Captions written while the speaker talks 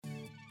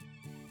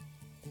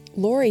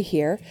Lori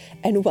here,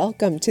 and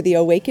welcome to the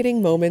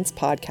Awakening Moments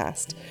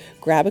podcast.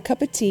 Grab a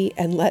cup of tea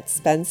and let's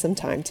spend some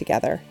time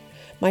together.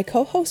 My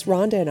co-host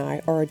Rhonda and I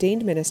are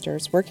ordained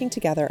ministers working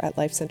together at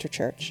Life Center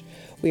Church.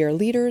 We are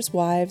leaders,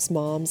 wives,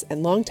 moms,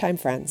 and longtime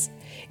friends.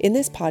 In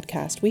this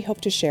podcast, we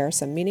hope to share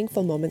some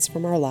meaningful moments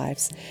from our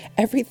lives,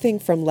 everything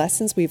from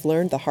lessons we've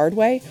learned the hard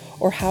way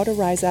or how to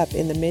rise up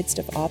in the midst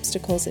of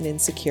obstacles and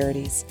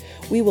insecurities.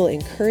 We will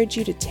encourage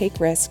you to take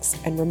risks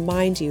and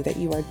remind you that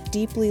you are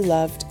deeply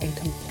loved and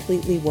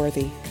completely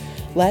worthy.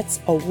 Let's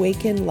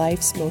awaken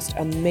life's most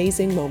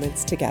amazing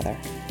moments together.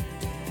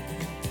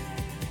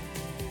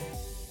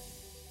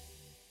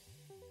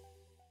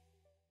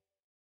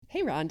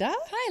 Hey, Rhonda.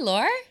 Hi,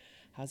 Laura.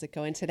 How's it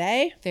going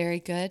today? Very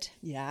good.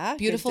 Yeah.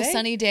 Beautiful good day.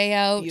 Sunny day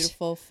out.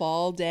 Beautiful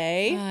fall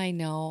day. I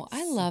know.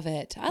 I love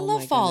it. I Oh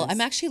love my fall. goodness.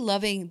 I'm actually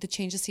loving the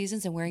change of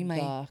seasons and wearing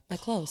my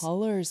clothes.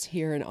 Colors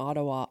here in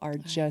Ottawa are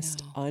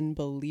just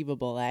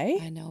unbelievable, eh?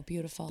 I know.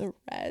 Beautiful. The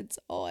reds.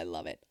 Oh, I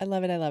love it. I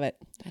love it. I love it.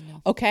 I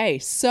know. Okay.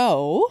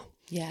 So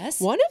Yes.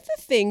 one of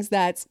the things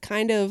that's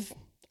kind of,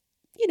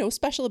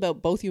 special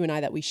about both you and I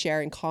that we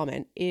share in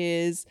common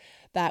is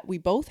that we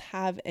both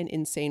have an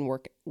insane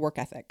work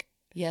ethic.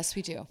 Yes,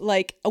 we do.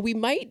 Like we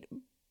might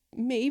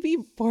maybe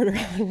border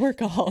on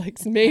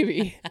workaholics,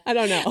 maybe. I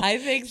don't know. I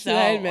think so. Should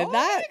I admit Oh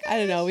that? I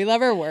don't know. We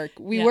love our work.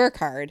 We Yeah. work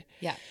hard.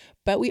 Yeah.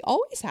 But we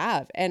always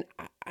have. And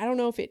I don't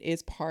know if it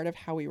is part of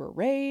how we were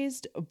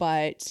raised,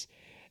 but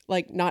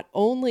like not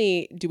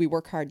only do we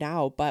work hard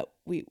now, but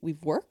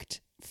we've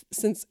worked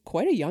since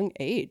quite a young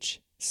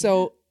age.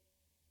 So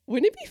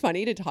wouldn't it be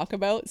funny to talk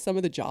about some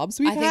of the jobs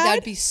we've I think had that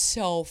would be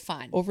so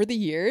fun. over the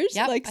years?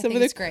 Yep, like I some think of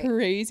the it's great.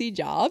 crazy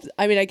jobs.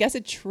 I mean, I guess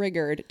it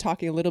triggered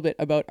talking a little bit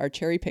about our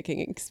cherry picking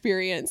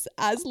experience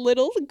as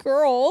little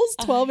girls,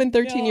 12 and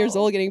 13 years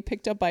know. old, getting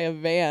picked up by a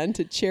van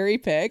to cherry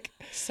pick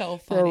So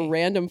for a funny.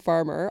 random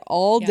farmer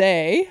all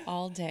day.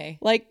 All day.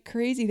 Like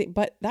crazy thing.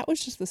 But that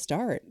was just the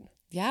start.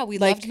 Yeah, we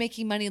Like- loved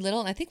making money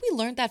little. And I think we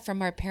learned that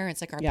from our parents.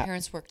 Like our Yeah.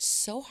 parents worked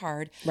so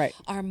hard. Right.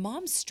 Our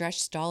moms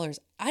stretched dollars.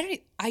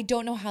 I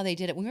don't know how they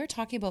did it. When we were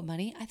talking about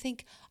money,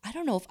 I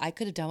don't know if I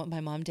could have done what my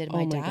mom did and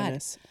my dad.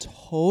 Goodness.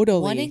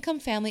 Totally. One income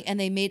family, and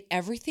they made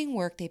everything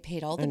work. They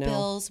paid all the know.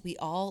 bills. We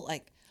all were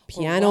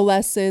Piano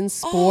lessons,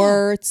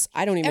 sports.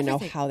 I don't even know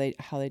everything.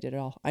 how they did it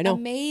all. I know.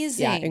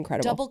 amazing. Yeah,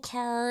 incredible. Double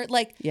car,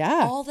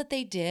 Yeah. all that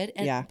they did.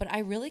 And, Yeah. But I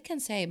really can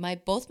say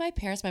both my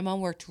parents, my mom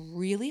worked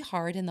really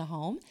hard in the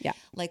home. Yeah.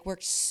 Like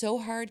worked so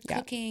hard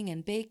cooking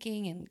and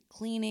baking and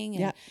cleaning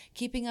and Yeah.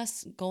 keeping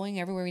us going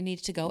everywhere we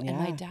needed to go. And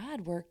my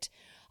dad worked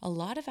a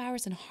lot of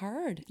hours and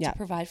hard Yeah. to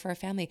provide for our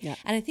family. Yeah.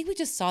 And I think we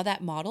just saw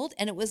that modeled,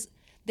 and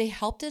they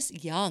helped us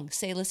young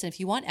say, listen, if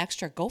you want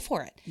extra, go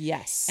for it.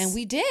 Yes. And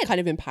we did.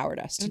 Kind of empowered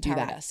us to do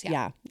Empowered that. us,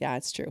 yeah. Yeah,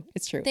 it's true.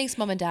 It's true. Thanks,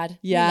 Mom and Dad.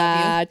 We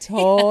Yeah, love you.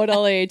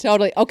 totally,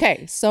 totally.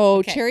 Okay, so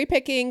Okay. cherry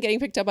picking, getting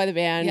picked up by the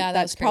van, Yeah, that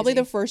that's was probably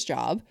crazy. the first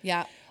job.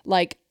 Yeah.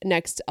 Like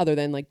next, other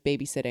than like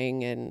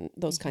babysitting and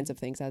those Mm-hmm. kinds of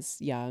things as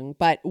young.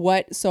 But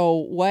what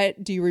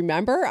do you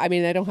remember? I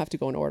mean, I don't have to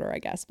go in order, I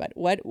guess, but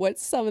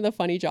what's some of the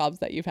funny jobs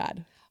that you've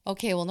had?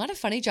 Okay, well, not a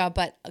funny job,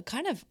 but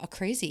kind of a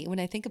crazy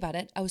when I think about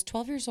it. I was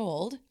 12 years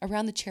old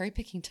around the cherry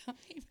picking time.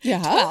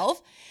 Yeah.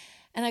 12.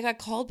 And I got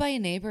called by a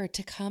neighbor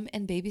to come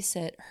and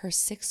babysit her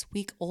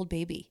 6-week-old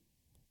baby.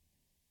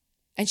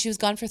 And she was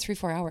gone for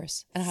 3-4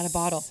 hours and I had a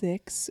bottle.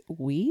 6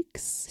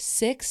 weeks?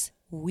 6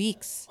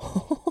 weeks.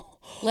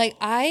 Like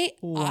I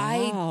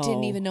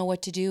didn't even know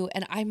what to do.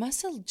 And I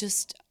must have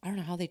I don't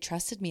know how they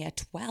trusted me at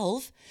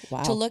 12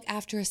 Wow. to look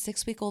after a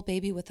 6-week-old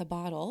baby with a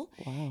bottle.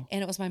 Wow.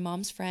 And it was my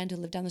mom's friend who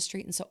lived down the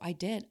street. And so I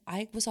did.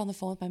 I was on the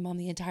phone with my mom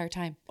the entire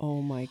time.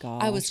 Oh my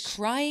gosh. I was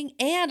crying.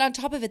 And on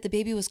top of it, the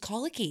baby was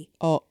colicky.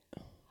 Oh.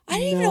 I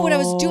didn't even know what I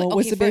was doing.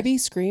 Was Okay, the baby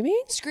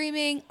screaming?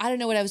 screaming? I don't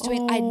know what I was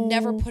doing. I'd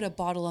never put a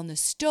bottle on the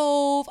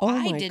stove. Oh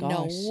I my didn't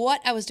know gosh.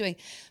 what I was doing.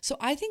 So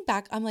I think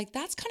back, I'm like,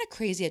 that's kind of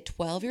crazy at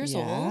 12 years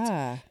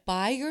Yeah. old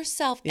by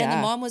yourself. And Yeah.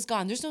 the mom was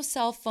gone. There's no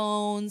cell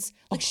phones.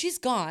 Like she's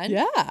gone.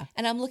 Yeah.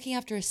 And I'm looking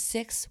after a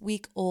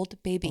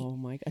 6-week-old baby. Oh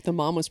my god. The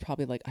mom was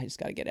probably like, I just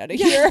got to get out of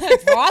here.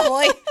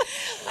 Probably.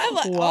 I'm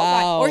like, oh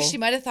Wow. my. Or she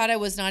might have thought I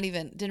was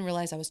didn't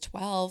realize I was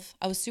 12.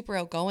 I was super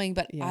outgoing,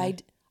 but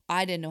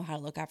I didn't know how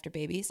to look after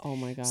babies. Oh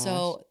my gosh.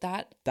 So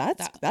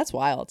That's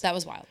wild. that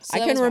was wild. So I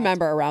that can was wild.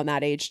 remember around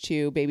that age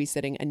too,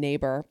 babysitting a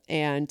neighbor,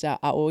 and I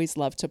always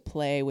loved to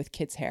play with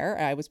kids'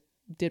 hair.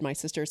 Did my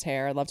sister's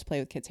hair. I loved to play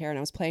with kids' hair, and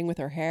I was playing with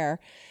her hair,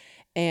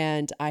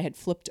 and I had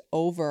flipped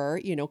over,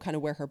 kind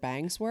of where her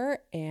bangs were,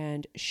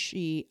 and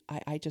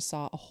I just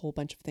saw a whole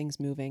bunch of things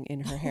moving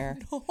in her hair.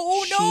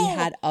 Oh She no.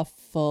 had a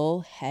full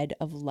head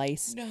of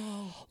lice,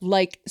 No.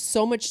 like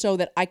so much so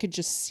that I could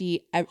just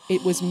see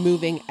it was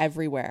moving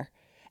everywhere.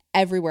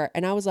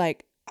 And I was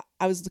like,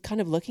 I was kind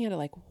of looking at it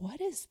like,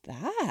 what is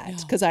that?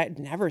 Because I had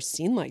never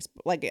seen lice.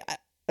 Like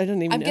I don't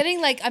even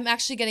know. I'm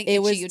actually getting itchy. It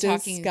was You're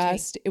talking to me.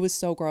 disgusting. It was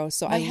so gross.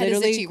 So My I head is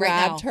literally itchy right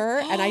now. grabbed her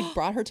and I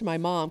brought her to my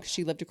mom because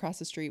she lived across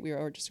the street. We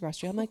were just across the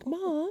street. I'm like,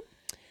 Mom,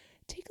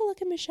 take a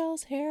look at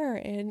Michelle's hair.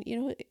 And,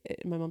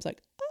 my mom's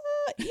like,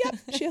 Yep,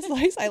 she has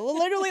lice. I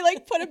literally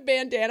like put a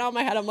bandana on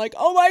my head. I'm like,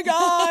 oh my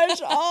gosh,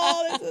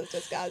 oh, this is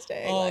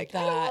disgusting. Oh, like, I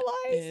don't that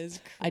want lice. is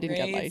crazy. I didn't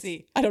get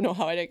lice. I don't know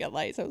how I didn't get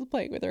lice. I was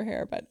playing with her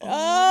hair, but Oh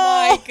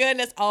my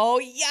goodness.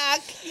 Oh,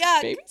 yuck.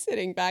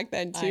 babysitting back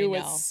then I too know.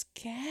 was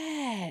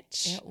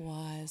sketch. It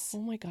was.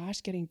 Oh my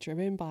gosh, getting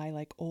driven by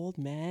like old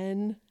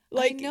men. I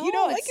Like, know, you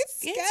know, like it's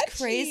sketchy. it's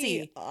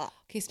crazy. Ugh.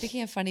 Okay,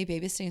 speaking of funny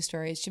babysitting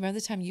stories, do you remember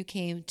the time you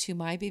came to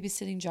my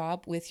babysitting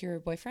job with your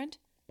boyfriend?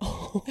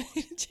 Do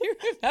you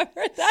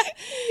remember that?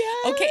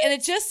 Yes. Okay, and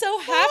it just so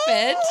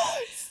happened,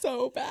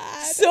 So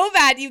bad. so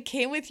bad, you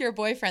came with your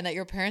boyfriend that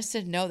your parents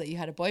didn't know that you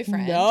had a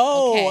boyfriend.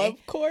 No, Okay.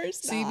 of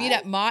course So you meet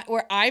at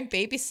where I'm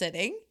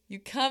babysitting. You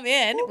come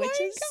in, Oh which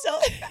my is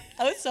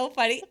that was so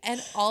funny.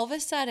 And all of a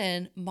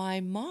sudden, my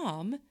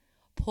mom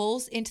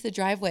pulls into the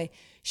driveway.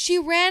 She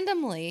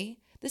randomly,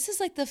 this is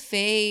like the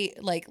Faye,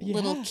 like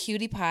little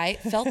cutie pie,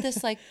 felt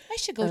this like, I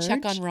should go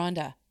check on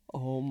Rhonda.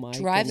 Oh my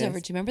Drives goodness. over.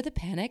 Do you remember the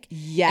panic?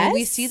 Yes. And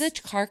we see the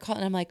car call,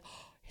 and I'm like,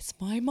 it's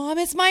my mom.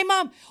 It's my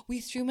mom. We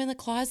threw him in the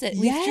closet.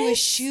 We threw his Yes.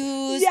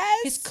 shoes, Yes.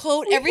 his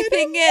coat, We hid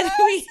everything him. in.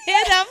 We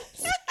hit him.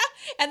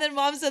 And then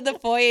mom's in the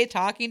foyer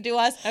talking to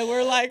us, and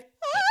we're like,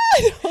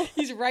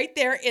 he's right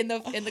there in the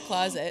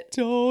closet.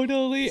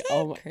 Totally.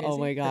 Oh my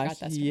crazy? gosh. Forgot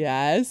that story.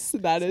 Yes.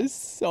 That is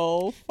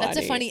so funny. That's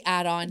a funny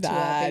add-on to our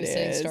That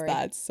babysitting is. story.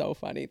 That's so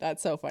funny.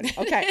 That's so funny.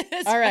 Okay.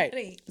 It's All right.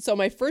 funny. So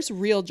my first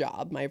real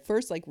job, my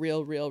first like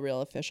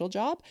real official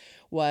job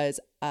was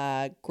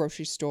a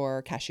grocery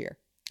store cashier.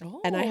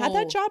 And I had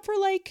that job for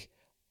like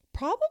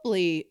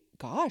probably,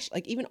 gosh,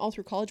 like even all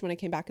through college when I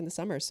came back in the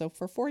summer. So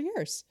for 4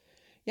 years.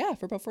 Yeah,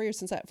 for about 4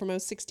 years from I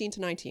was 16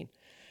 to 19.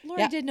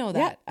 Lori did know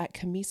that. Yeah, at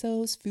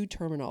Camiso's food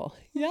terminal.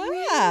 Yeah,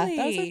 that was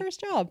my Really? first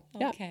job.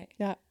 Yeah, Okay.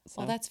 yeah.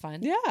 Well, So, that's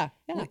fun. yeah,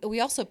 yeah. We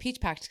also peach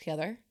packed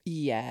together.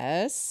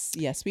 Yes,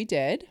 we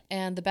did.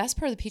 And the best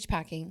part of the peach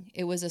packing,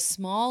 it was a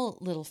small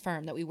little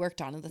firm that we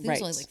worked on. I think there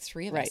was only like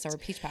 3 of us that were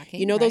peach packing.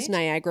 You know those right?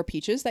 Niagara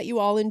peaches that you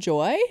all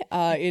enjoy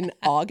in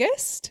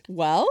August?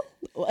 Well,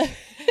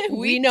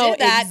 we know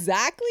did that.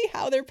 exactly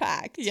how they're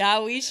packed.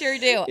 Yeah, we sure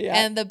do. Yeah.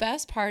 And the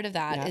best part of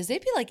that Yeah. is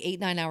they'd be like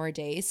 8-9 hour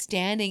days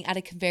standing at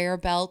a conveyor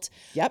belt,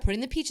 Yep.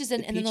 putting the peaches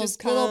in, and then Peaches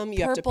those little come. purple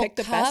You have to pick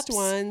the cups. best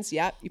ones.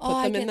 Yep. You put Oh, them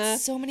I in get the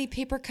so many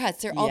paper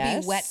cuts. They're all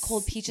being wet,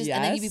 cold peaches,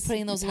 and then you'd be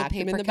putting those little pack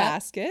paper them in the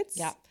cups. baskets.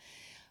 Yeah.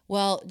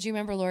 Well, do you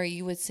remember, Lori,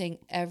 you would sing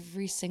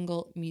every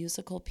single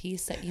musical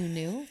piece that you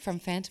knew from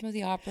Phantom of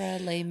the Opera,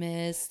 Les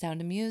Mis, Sound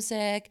of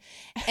Music.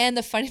 And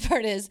the funny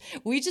part is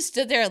we just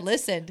stood there and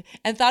listened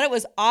and thought it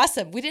was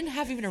awesome. We didn't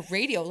have even a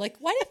radio. Like,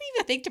 why did we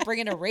even think to bring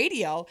in a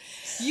radio?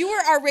 You were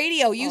our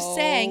radio. You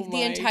sang the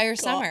my entire God.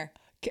 summer.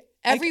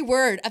 Every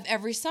word of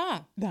every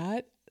song.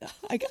 That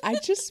I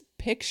just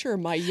picture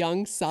my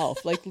young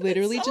self, like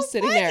literally so just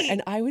sitting there, funny.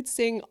 and I would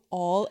sing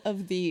all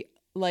of the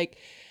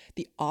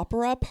the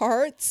opera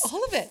parts,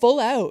 All of it. full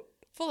out.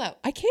 Full out.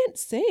 I can't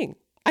sing.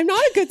 I'm not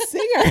a good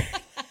singer.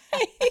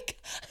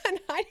 And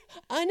I'm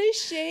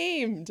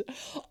unashamed.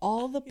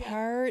 All the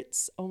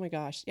parts. Oh my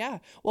gosh. Yeah.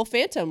 Well,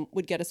 Phantom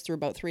would get us through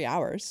about 3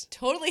 hours.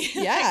 Totally.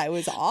 Yeah, it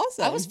was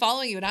awesome. I was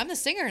following you, and I'm the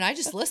singer, and I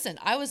just listened.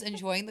 I was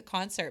enjoying the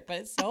concert, but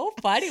it's so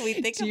funny we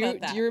think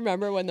about that. Do you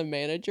remember when the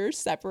manager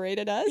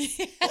separated us?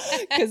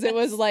 Because it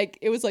was like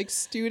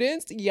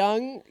students,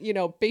 young,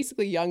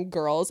 basically young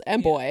girls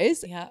and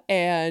boys, Yeah.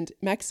 and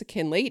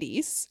Mexican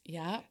ladies.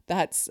 Yeah.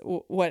 That's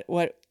what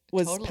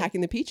was Totally.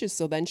 packing the peaches.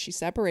 So then she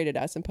separated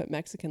us and put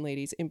Mexican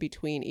ladies in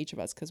between each of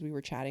us because we were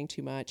chatting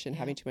too much and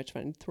having too much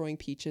fun, throwing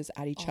peaches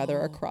at each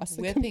other across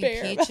the Whipping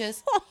conveyor.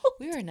 peaches.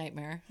 We were a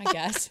nightmare, I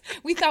guess.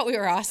 We thought we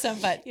were awesome,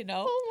 but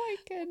Oh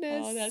my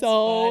goodness. Oh, that's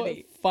so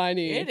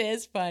funny. it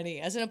is funny.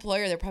 As an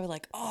employer, they're probably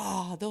like,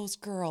 oh, those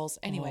girls.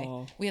 Anyway,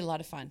 Oh. we had a lot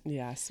of fun.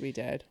 Yes, we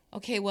did.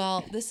 Okay,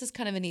 well, this is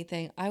kind of a neat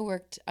thing. I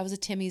was a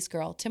Timmy's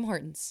girl, Tim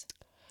Hortons.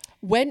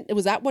 When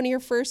was that one of your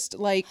first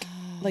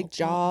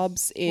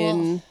jobs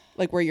in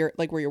where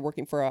you're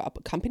working for a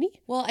company?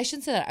 Well, I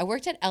shouldn't say that. I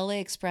worked at LA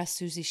Express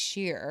Susie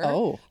Shear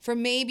for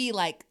maybe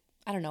I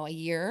don't know, a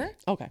year.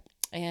 Okay.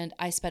 And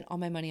I spent all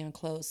my money on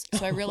clothes.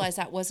 So I realized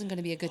that wasn't going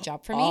to be a good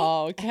job for me.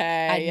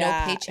 Okay. I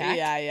had no paycheck.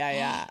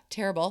 Yeah.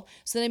 Terrible.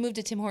 So then I moved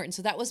to Tim Hortons.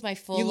 So that was my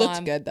full You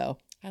looked good though.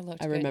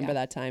 I remember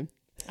that time.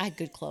 I had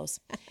good clothes.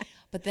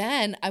 But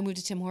then I moved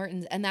to Tim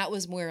Hortons, and that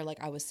was where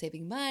I was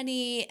saving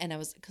money, and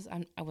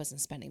I wasn't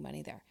spending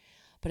money there.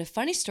 But a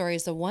funny story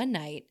is the one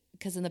night,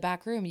 because in the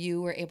back room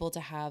you were able to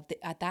have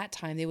at that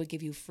time they would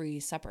give you free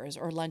suppers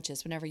or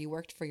lunches whenever you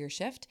worked for your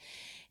shift,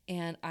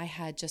 and I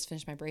had just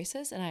finished my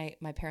braces, and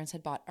my parents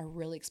had bought a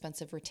really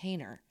expensive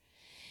retainer,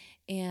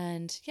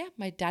 and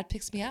my dad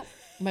picks me up.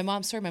 My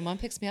mom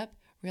picks me up,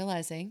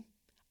 realizing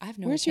I have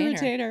no Where's retainer. your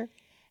retainer?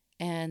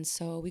 And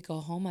so we go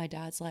home. My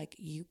dad's like,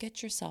 you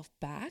get yourself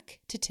back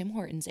to Tim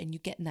Hortons and you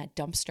get in that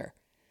dumpster.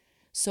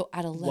 So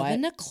at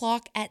 11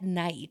 o'clock at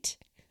night.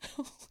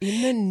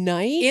 In the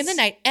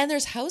night? And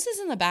there's houses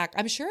in the back.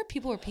 I'm sure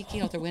people were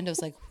peeking out their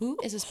windows like, who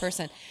is this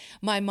person?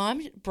 My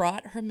mom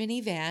brought her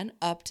minivan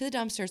up to the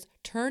dumpsters,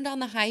 turned on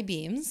the high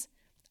beams.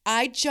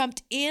 I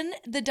jumped in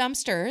the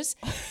dumpsters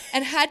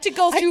and had to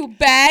go through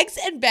bags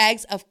and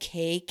bags of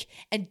cake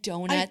and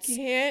donuts. I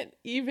can't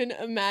even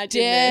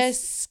imagine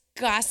this.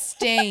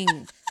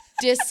 Disgusting.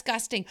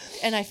 Disgusting.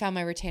 And I found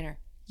my retainer.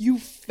 You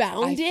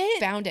found I it?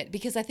 found it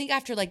because I think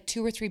after like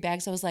 2 or 3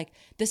 bags, I was like,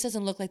 this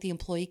doesn't look like the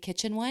employee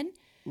kitchen one.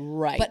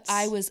 Right. But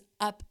I was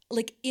up,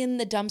 like in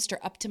the dumpster,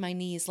 up to my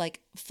knees,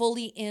 like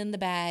fully in the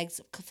bags,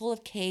 full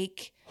of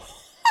cake.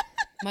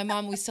 My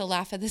mom, we still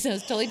laugh at this. I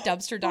was totally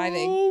dumpster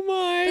diving. Oh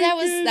my!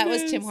 But that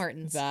was Tim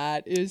Hortons.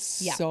 That is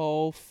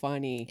so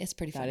funny. It's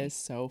pretty funny. That is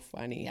so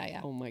funny.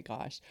 Yeah. Oh my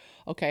gosh.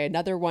 Okay,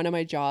 another one of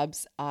my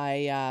jobs.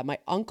 My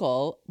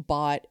uncle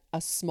bought a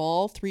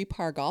small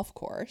 3-par golf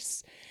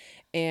course,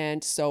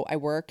 and so I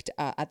worked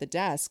at the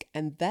desk.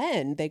 And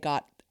then they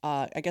got,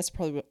 I guess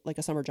probably like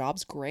a summer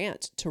jobs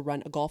grant to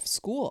run a golf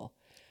school,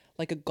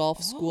 like a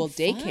golf school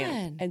day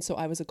camp. And so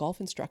I was a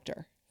golf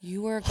instructor.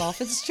 You were a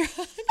golf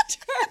instructor.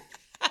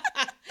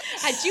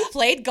 Had you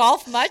played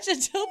golf much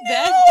until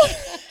then? No,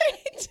 I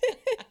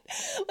didn't.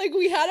 Like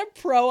we had a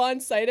pro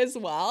on site as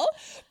well,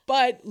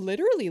 but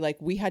literally like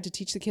we had to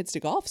teach the kids to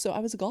golf. So I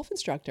was a golf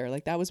instructor.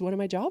 Like that was one of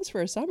my jobs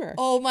for a summer.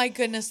 Oh my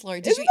goodness,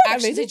 Lord.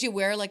 Did you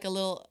wear like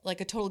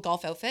a total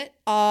golf outfit?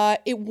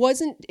 It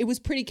was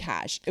pretty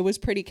cash. It was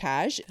pretty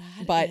cash.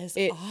 That is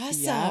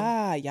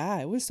awesome. Yeah.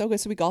 It was so good.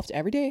 So we golfed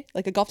every day.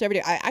 Like I golfed every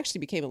day. I actually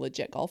became a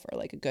legit golfer,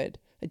 like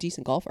a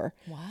decent golfer.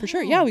 Wow. For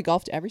sure. Yeah, we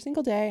golfed every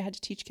single day. I had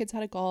to teach kids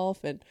how to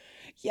golf and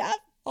yeah.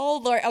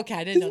 Oh Lord. Okay,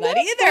 I didn't know that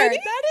either. Funny?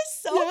 That is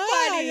so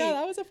funny. Yeah,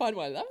 that was a fun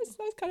one. That was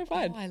kind of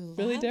fun. Oh, I love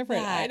really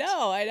different. that.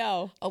 I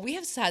know. Oh, we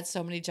have had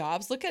so many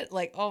jobs. Look at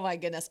oh my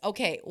goodness.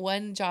 Okay,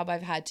 one job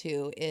I've had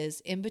too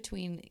is in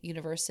between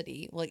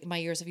university, like my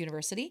years of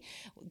university.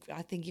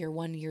 I think year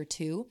 1, year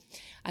 2,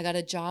 I got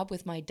a job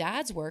with my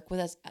dad's work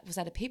was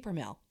at a paper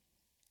mill.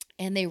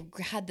 And they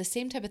had the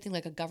same type of thing,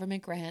 like a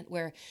government grant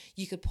where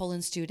you could pull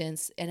in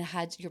students and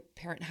your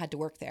parent had to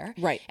work there.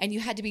 Right. And you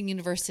had to be in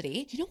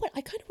university. You know what?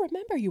 I kind of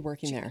remember you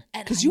working there.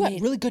 And because you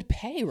had really good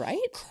pay, right?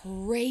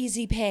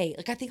 Crazy pay.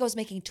 Like I think I was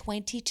making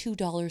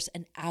 $22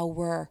 an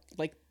hour.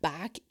 Like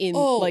back in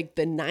like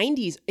the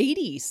 90s,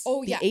 80s.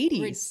 Oh, yeah. The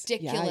 80s.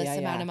 Ridiculous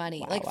amount of money.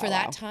 Wow, like for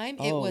that time,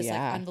 it was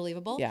like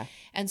unbelievable. Yeah.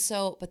 And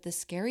so, but the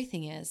scary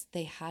thing is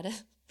they had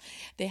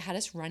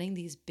us running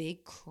these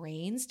big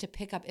cranes to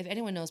pick up, if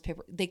anyone knows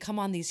paper, they come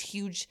on these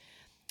huge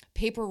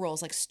paper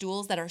rolls, like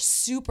stools that are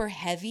super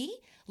heavy,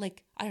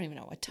 like, I don't even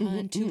know, a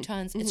ton, 2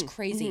 tons. It's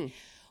crazy.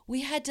 We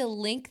had to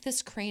link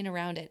this crane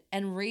around it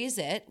and raise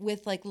it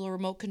with like little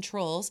remote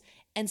controls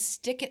and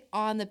stick it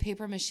on the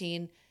paper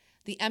machine,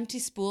 the empty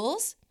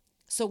spools.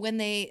 So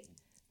when I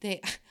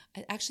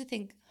actually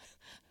think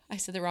I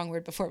said the wrong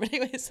word before, but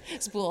anyways,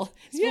 spool.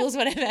 Spool is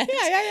what I meant.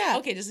 Yeah.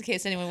 Okay, just in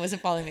case anyone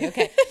wasn't following me.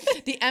 Okay.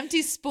 The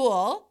empty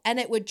spool, and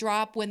it would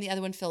drop when the other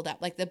one filled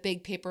up. Like the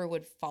big paper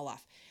would fall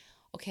off.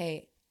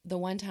 Okay, the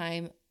one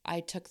time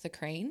I took the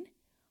crane,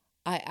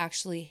 I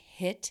actually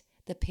hit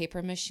the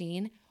paper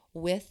machine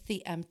with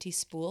the empty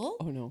spool.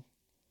 Oh, no.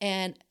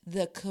 And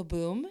the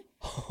kaboom,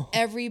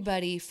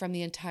 everybody from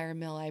the entire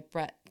mill I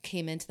brought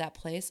came into that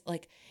place.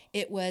 Like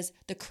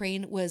the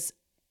crane was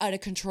out of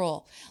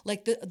control,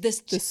 like the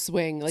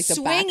swing, like the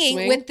swinging back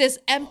swing with this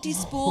empty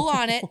spool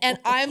on it, and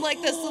I'm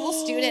like this little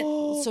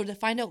student. So to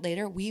find out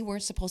later, we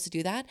weren't supposed to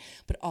do that,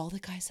 but all the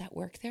guys that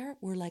work there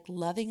were like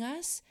loving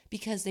us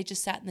because they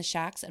just sat in the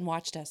shacks and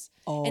watched us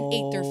and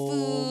ate their food.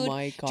 Oh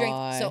my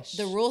drank. So gosh.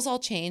 the rules all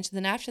changed.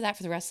 Then after that,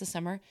 for the rest of the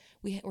summer,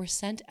 we were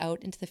sent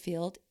out into the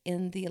field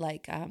in the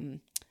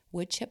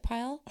wood chip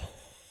pile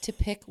to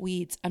pick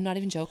weeds. I'm not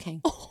even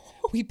joking.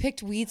 We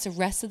picked weeds the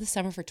rest of the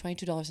summer for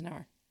 $22 an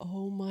hour.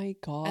 Oh my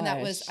gosh. And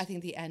that was, I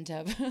think, the end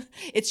of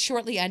it's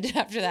shortly ended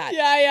after that.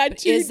 Yeah.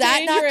 Is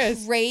that not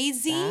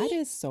crazy? That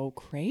is so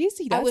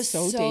crazy. That's I was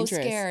so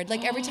dangerous. scared.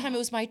 Like every time it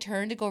was my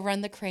turn to go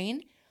run the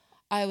crane,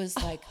 I was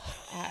like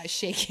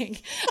shaking.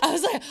 I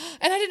was like,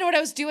 and I didn't know what I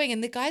was doing.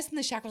 And the guys in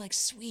the shack were like,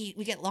 sweet,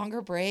 we get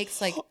longer breaks.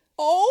 Like,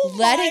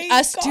 letting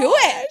us do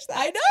it.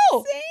 I know.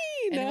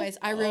 Insane. Anyways,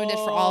 I ruined it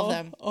for all of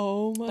them.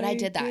 Oh my But I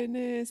did that.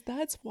 goodness.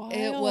 That's wild.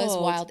 It was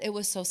wild. It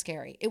was so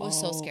scary. It was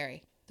so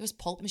scary. There was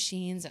pulp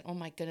machines and oh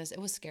my goodness, it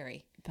was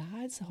scary.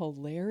 That's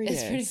hilarious.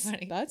 It's pretty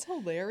funny. That's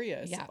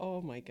hilarious. Yeah.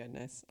 Oh my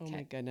goodness. Oh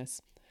my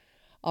goodness.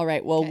 All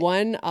right. Well,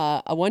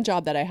 one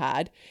job that I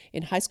had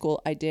in high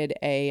school, I did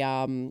a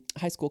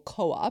high school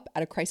co-op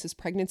at a crisis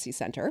pregnancy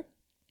center.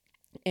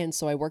 And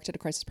so I worked at a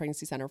crisis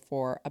pregnancy center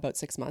for about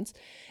 6 months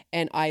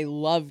and I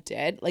loved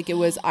it. Like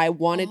I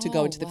wanted to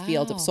go into the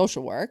field of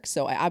social work.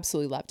 So I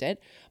absolutely loved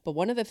it. But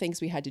one of the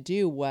things we had to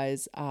do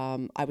was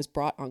I was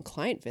brought on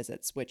client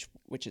visits, which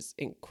is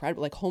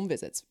incredible, like home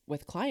visits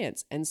with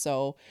clients. And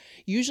so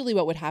usually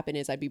what would happen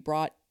is I'd be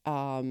brought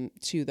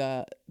to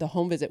the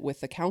home visit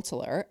with the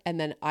counselor, and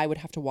then I would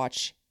have to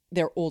watch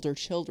their older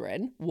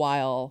children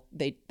while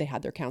they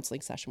had their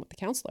counseling session with the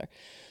counselor.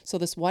 So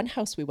this one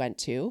house we went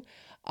to,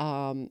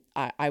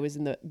 I was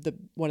in the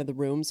one of the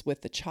rooms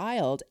with the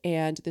child,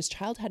 and this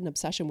child had an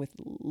obsession with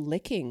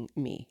licking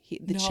me.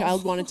 The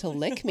child wanted to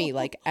lick me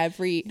like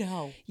every.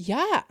 No.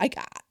 Yeah,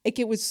 like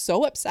it was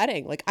so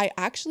upsetting. Like I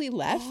actually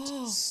left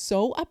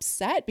so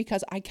upset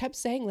because I kept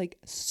saying like,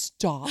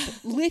 stop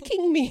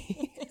licking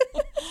me.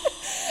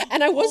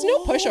 And I was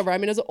no pushover. I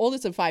mean, as the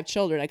oldest of 5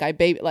 children,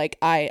 like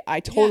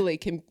I totally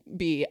can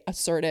be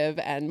assertive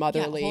and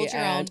motherly hold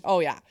your own. oh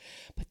yeah.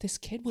 But this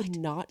kid would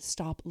not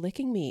stop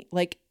licking me.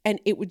 Like, and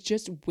it would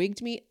just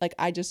wigged me. Like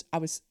I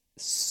was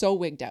so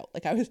wigged out.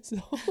 Like I was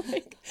so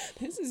like,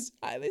 this is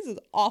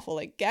awful.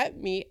 Like, get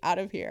me out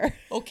of here.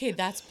 Okay,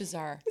 that's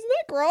bizarre. Isn't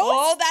that gross?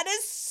 Oh, that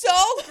is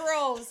so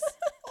gross.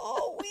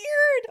 Oh,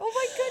 weird. Oh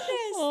my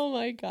goodness. Oh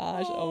my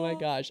gosh. Oh my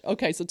gosh.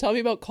 Okay, so tell me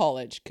about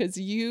college, because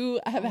you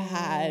have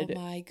had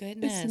my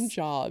goodness. some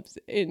jobs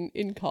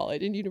in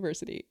college, in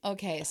university.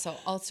 Okay, so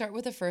I'll start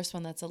with the first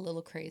one that's a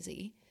little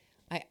crazy.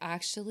 I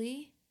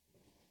actually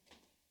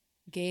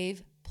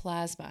gave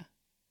plasma.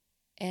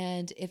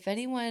 And if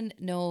anyone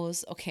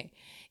knows, okay,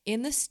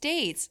 in the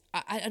States,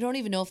 I don't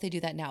even know if they do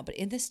that now, but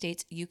in the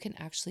States, you can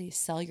actually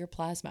sell your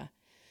plasma.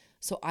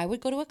 So I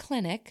would go to a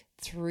clinic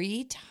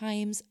 3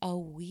 times a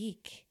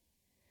week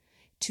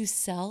to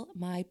sell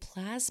my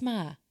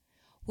plasma,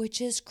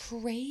 which is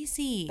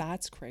crazy.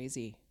 That's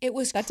crazy. It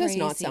was That crazy. does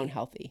not sound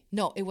healthy.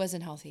 No, it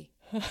wasn't healthy.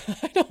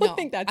 I don't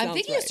think that sounds I'm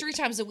thinking right. it was 3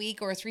 times a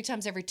week or 3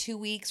 times every 2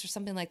 weeks or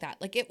something like that.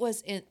 Like it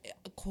was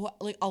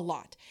like a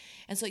lot.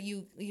 And so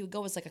you would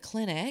go as like a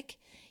clinic,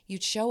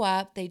 you'd show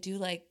up, they do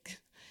like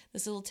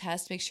this little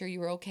test, make sure you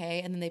were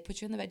okay. And then they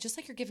put you in the bed, just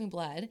like you're giving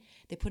blood.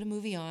 They put a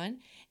movie on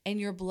and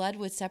your blood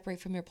would separate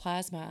from your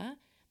plasma.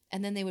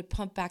 And then they would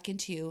pump back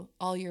into you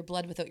all your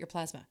blood without your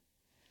plasma.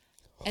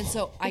 And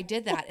so I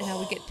did that and I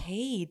would get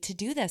paid to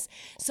do this.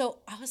 So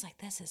I was like,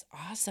 this is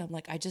awesome.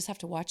 Like I just have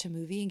to watch a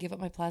movie and give up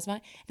my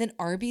plasma. Then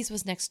Arby's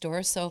was next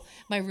door. So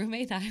my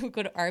roommate and I would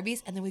go to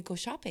Arby's and then we'd go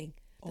shopping.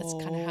 That's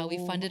kind of how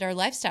we funded our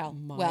lifestyle.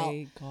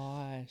 My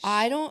gosh.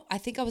 I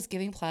think I was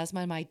giving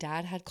plasma and my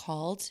dad had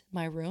called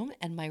my room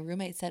and my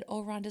roommate said,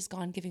 oh, Rhonda's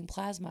gone giving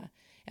plasma.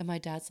 And my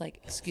dad's like,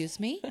 excuse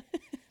me?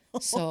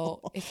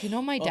 So if you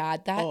know my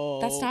dad,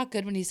 that's not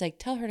good when he's like,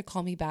 tell her to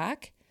call me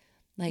back.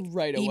 Like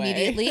right away.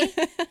 Immediately.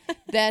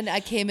 Then I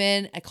came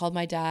in, I called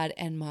my dad,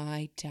 and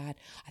my dad,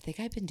 I think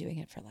I've been doing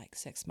it for like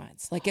 6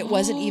 months. Like it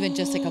wasn't even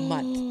just like a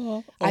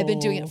month. I've been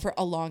doing it for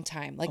a long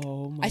time. Like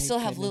I still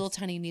have little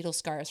tiny needle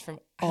scars from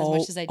as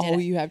much as I did. Oh,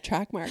 you have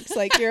track marks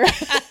like your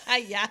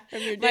yeah,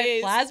 from your my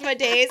days. plasma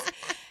days.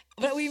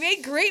 But we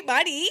made great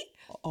money.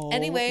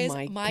 Anyways,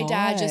 my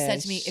dad just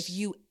said to me,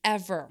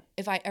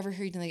 if I ever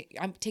hear you,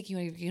 I'm taking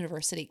you to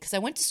university. Because I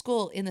went to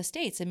school in the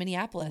States, in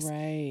Minneapolis.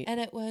 Right. And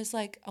it was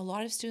like a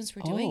lot of students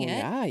were doing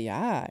it.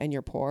 Yeah. And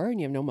you're poor and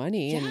you have no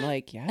money. And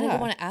like, yeah. And I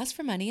didn't want to ask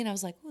for money. And I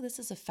was like, oh, this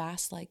is a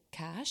fast like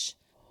cash.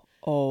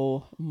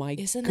 Oh my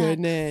Isn't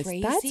goodness. that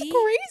crazy? That's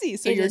crazy.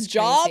 So It your is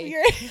job,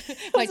 crazy.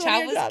 My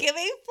child was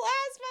giving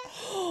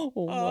plasma.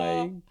 Oh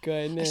my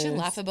goodness. I shouldn't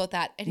laugh about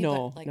that.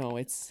 No,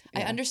 it's.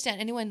 I understand,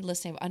 anyone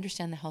listening, I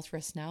understand the health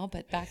risks now,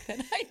 but back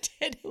then I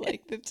did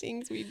like the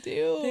things we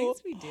do.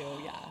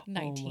 Yeah.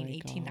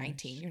 18,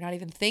 19. You're not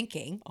even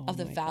thinking of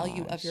the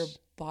value of your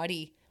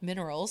body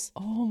minerals.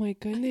 Oh my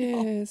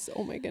goodness.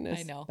 Oh my goodness.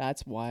 I know.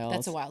 That's wild.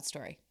 That's a wild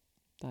story.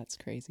 That's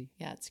crazy.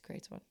 Yeah, it's a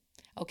great one.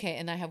 Okay,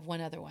 and I have one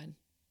other one.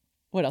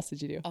 What else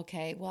did you do?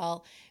 Okay,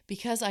 well,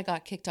 because I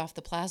got kicked off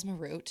the plasma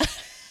route,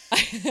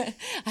 I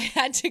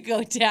had to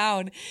go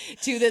down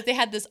to they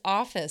had this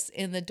office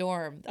in the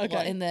dorm,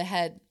 in the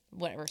head,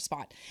 whatever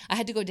spot. I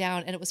had to go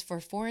down and it was for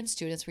foreign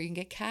students where you can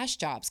get cash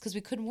jobs because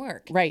we couldn't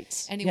work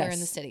anywhere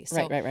in the city.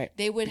 So right.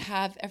 They would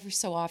have every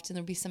so often,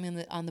 there'd be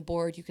something on the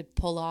board you could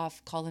pull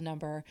off, call the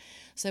number.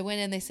 So I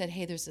went in, they said,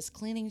 hey, there's this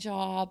cleaning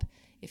job.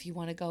 If you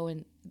want to go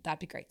and that'd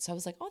be great. So I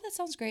was like, oh, that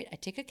sounds great. I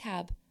take a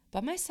cab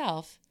by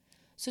myself.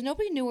 So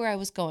nobody knew where I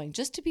was going,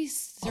 just to be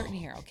certain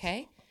here,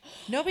 okay?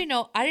 I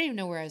didn't even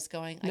know where I was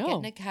going. I get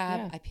in a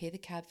cab, I pay the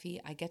cab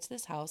fee, I get to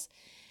this house,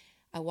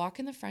 I walk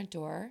in the front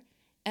door,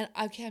 and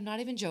I'm not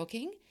even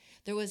joking.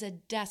 There was a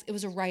desk, it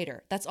was a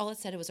writer. That's all it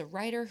said. It was a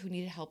writer who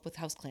needed help with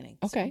house cleaning.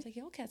 Okay. So I'm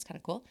thinking, okay, that's kind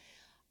of cool.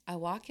 I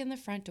walk in the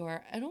front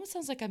door. It almost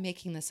sounds like I'm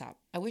making this up.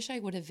 I wish I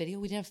would have videoed.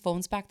 We didn't have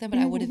phones back then, but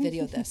I would have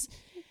videoed this.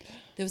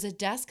 There was a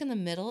desk in the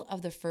middle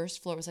of the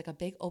first floor. It was like a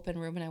big open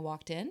room, and I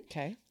walked in.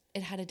 Okay.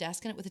 It had a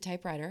desk in it with a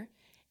typefwriter.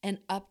 And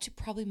up to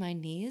probably my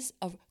knees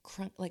of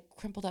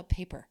crumpled up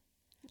paper.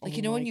 Like,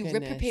 when you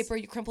rip your paper,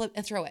 you crumple it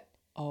and throw it.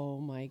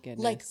 Oh my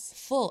goodness. Like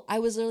full. I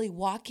was literally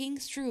walking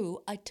through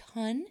a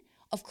ton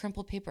of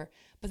crumpled paper.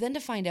 But then to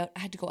find out, I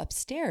had to go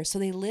upstairs. So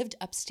they lived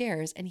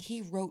upstairs and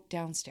he wrote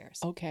downstairs.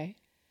 Okay.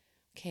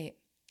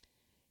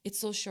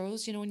 It's those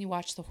shows, when you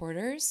watch The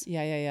Hoarders?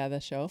 Yeah, the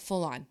show.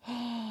 Full on.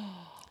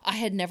 I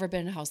had never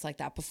been in a house like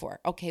that before.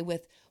 Okay,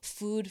 with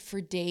food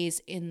for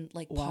days in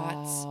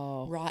pots,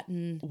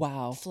 rotten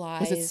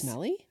flies. Was it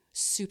smelly?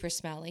 Super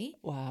smelly.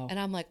 Wow. And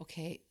I'm like,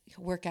 okay,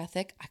 work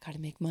ethic. I got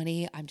to make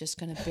money. I'm just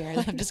going to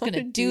bear. I'm just going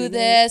to do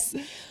this,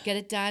 get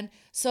it done.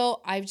 So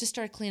I just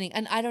started cleaning.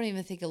 And I don't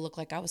even think it looked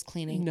like I was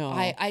cleaning. No.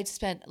 I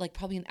spent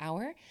probably an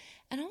hour.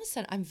 And all of a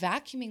sudden I'm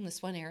vacuuming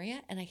this one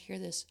area and I hear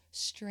this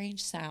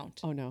strange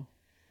sound. Oh no.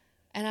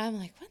 And I'm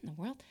like, what in the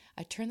world?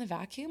 I turn the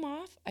vacuum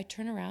off. I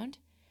turn around.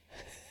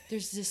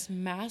 there's this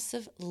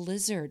massive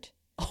lizard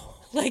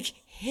like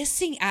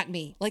hissing at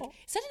me. Like,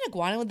 is that an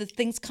iguana when the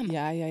things come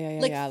Yeah.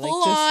 like yeah.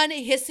 full on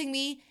hissing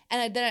me?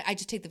 And then I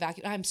just take the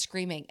vacuum. I'm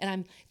screaming and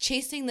I'm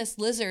chasing this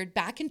lizard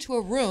back into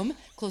a room,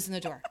 closing the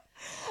door.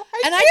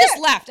 I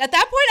just left. At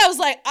that point, I was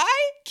like,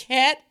 I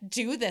can't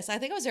do this. I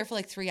think I was there for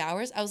like 3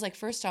 hours. I was like,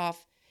 first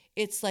off,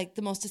 it's like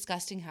the most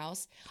disgusting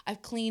house.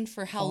 I've cleaned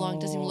for how long?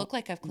 Doesn't even look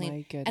like I've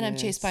cleaned. And I'm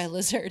chased by a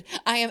lizard.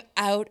 I am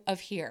out of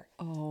here.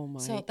 Oh my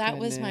So that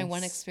was my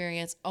one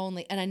experience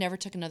only. And I never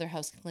took another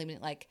house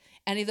cleaning like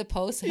any of the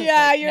posts.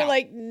 Yeah, you're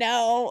like,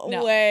 no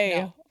way.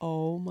 No.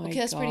 Oh my gosh. Okay,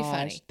 that's pretty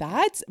funny.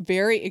 That's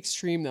very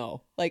extreme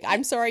though. Like,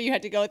 I'm sorry you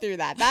had to go through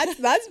that.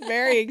 That's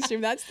very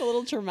extreme. That's a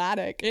little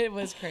traumatic. It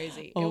was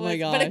crazy. Oh my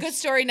gosh. But a good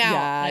story now.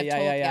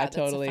 Yeah, that's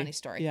totally. a funny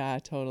story. Yeah,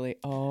 totally.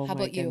 Oh How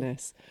my about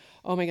goodness.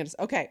 Oh my goodness.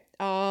 Okay.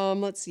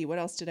 Let's see. What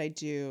else did I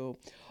do?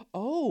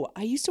 Oh,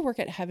 I used to work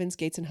at Heaven's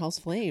Gates and House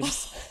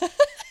Flames.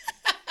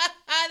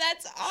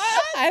 That's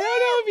awesome. I don't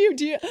know if you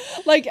do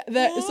like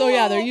the so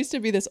yeah, there used to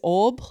be this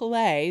old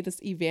play,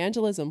 this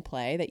evangelism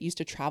play that used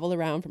to travel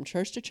around from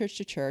church to church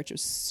to church. It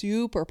was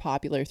super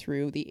popular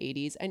through the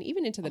 80s and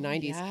even into the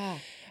 90s. Yeah.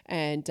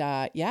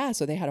 And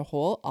so they had a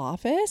whole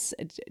office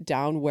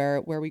down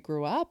where we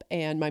grew up,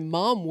 and my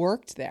mom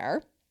worked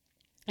there.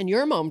 And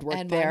your mom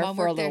worked there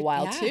for a little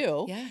while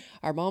too. Yeah.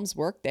 Our moms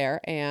worked there,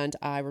 and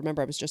I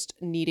remember I was just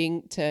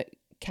needing to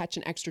catch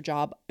an extra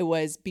job. It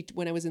was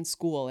when I was in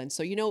school, and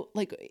so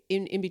like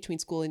in between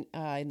school and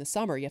in the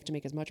summer, you have to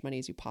make as much money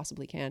as you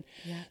possibly can.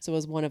 Yeah. So it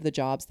was one of the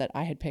jobs that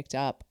I had picked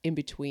up in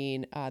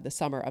between the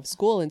summer of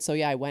school, and so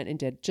I went and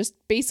did just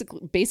basic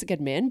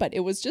admin, but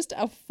it was just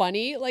it's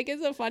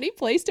a funny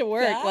place to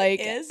work. That like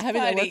is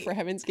having funny. to work for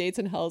Heaven's Gates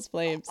and Hell's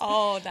Flames.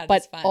 Oh, that's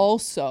but fun.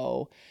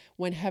 also,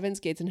 when Heaven's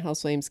Gates and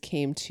House Flames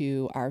came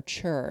to our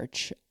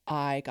church,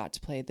 I got to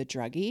play the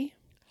druggie.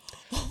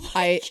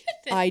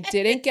 I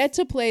didn't get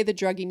to play the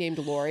druggie named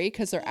Lori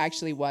because there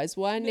actually was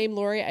one named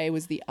Lori. I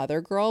was the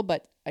other girl,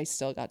 but I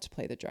still got to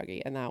play the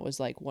druggie, and that was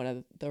like one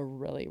of the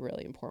really,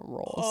 really important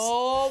roles.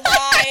 Oh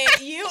my!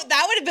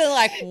 That would have been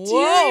like, whoa. Do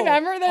you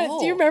remember that?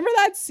 Do you remember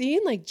that scene?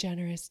 Like,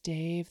 generous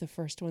Dave, the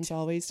first one's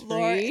always free.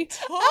 Lori,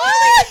 totally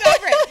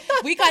remember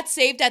it. We got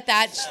saved at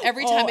that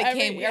every time it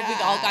came. We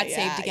all got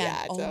saved again.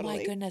 Yeah, oh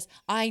my goodness!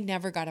 I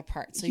never got a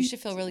part, so you should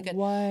feel really good.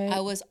 What?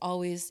 I was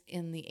always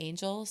in the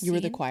angels. You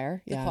were the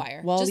choir. The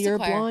choir. Well, just you're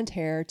the choir. blonde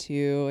hair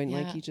too, and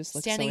like you just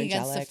look standing so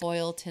against angelic. the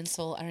foil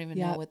tinsel. I don't even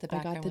know what the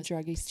background was. I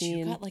got the druggie was. scene.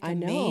 You got like a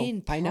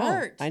main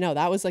part. I know.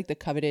 That was like the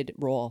coveted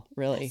role,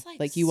 really. That's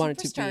like you wanted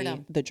to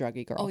superstardom. be the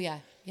druggie girl. Oh yeah,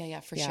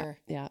 for sure.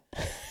 Yeah.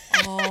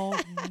 Oh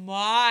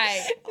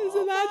my!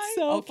 Isn't that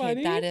so funny?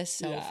 Okay, that is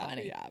so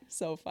funny. Yeah,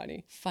 so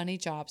funny. Funny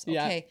jobs.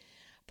 Yeah. Okay,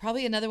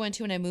 probably another one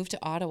too. When I moved to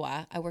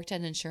Ottawa, I worked at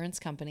an insurance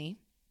company.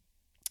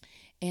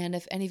 And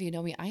if any of you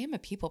know me, I am a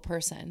people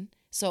person.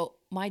 So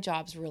my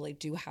jobs really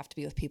do have to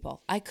be with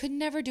people. I could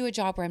never do a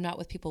job where I'm not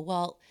with people.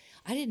 Well,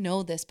 I didn't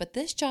know this, but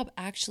this job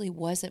actually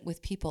wasn't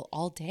with people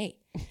all day.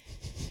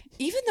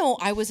 Even though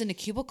I was in a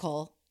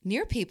cubicle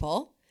near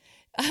people,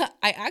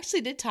 I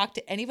actually did talk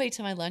to anybody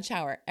to my lunch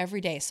hour every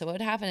day. So what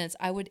would happen is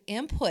I would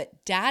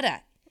input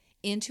data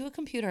into a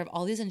computer of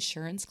all these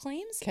insurance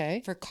claims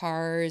for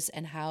cars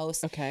and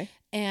house. Okay.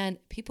 And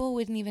people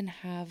wouldn't even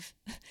have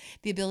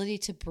the ability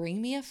to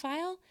bring me a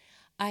file.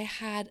 I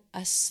had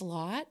a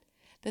slot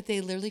that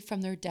they literally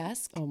from their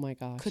desk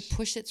could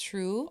push it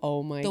through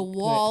the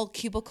wall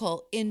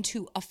cubicle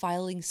into a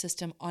filing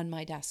system on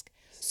my desk.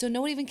 So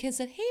no one even can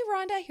say, hey,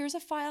 Rhonda, here's a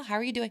file. How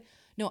are you doing?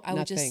 No, I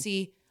would just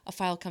see a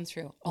file come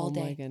through all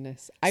day. Oh my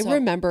goodness. I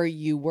remember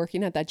you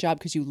working at that job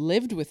because you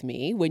lived with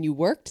me when you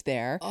worked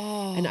there.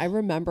 Oh. And I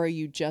remember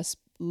you just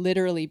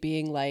literally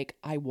being like,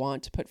 I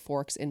want to put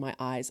forks in my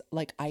eyes.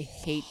 Like, I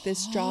hate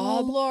this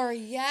job. Oh, Laura,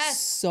 yes.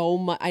 So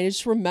much. I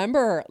just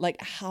remember like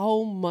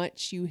how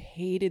much you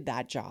hated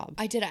that job.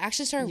 I did. I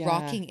actually started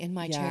rocking in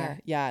my chair.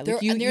 Yeah.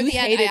 Like you near the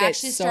hated end, I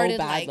actually it so started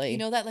badly. like, you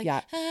know, that like,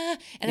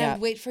 and I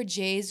would wait for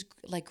Jay's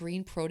like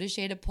green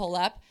protege to pull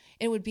up.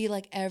 It would be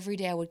like every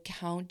day I would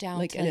count down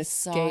like till I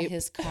saw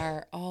his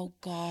car. Oh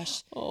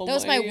gosh. That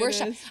was my worst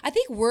job. I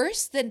think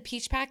worse than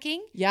peach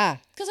packing. Yeah.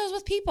 Because I was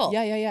with people.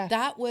 Yeah.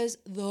 That was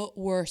the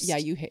worst. Yeah,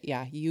 you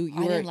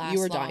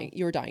were dying.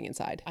 You were dying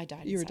inside. I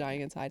died. You were dying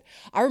inside.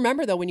 I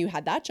remember though when you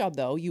had that job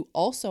though, you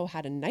also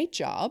had a night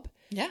job.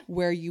 Yeah.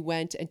 Where you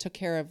went and took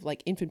care of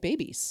like infant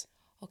babies.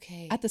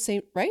 Okay. At the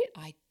same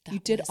you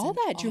did all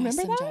that. Do you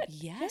remember that? Job.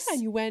 Yes. Yeah,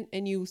 and you went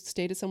and you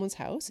stayed at someone's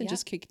house and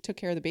just took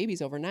care of the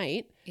babies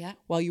overnight. Yeah.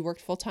 While you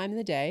worked full time in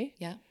the day.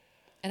 Yeah.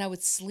 And I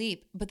would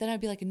sleep, but then I'd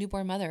be like a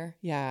newborn mother.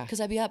 Yeah.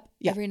 Because I'd be up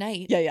every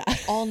night. Yeah.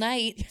 All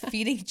night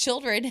feeding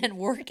children and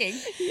working.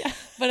 Yeah.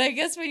 But I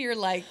guess when you're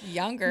like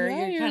younger,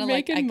 you're kind of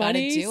like, I gotta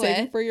do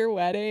saving it for your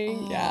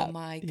wedding. Oh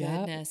my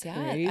goodness.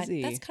 Yeah.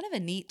 Crazy. That's kind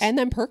of a neat. And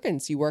then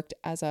Perkins, you worked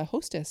as a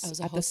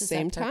hostess at the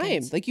same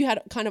time. Like you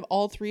had kind of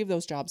all three of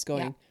those jobs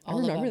going. Yeah, I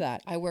remember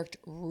that. I worked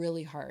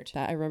really hard.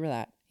 I remember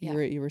that.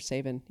 You were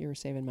saving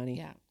money.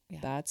 Yeah.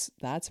 That's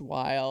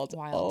wild.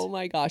 Wild. Oh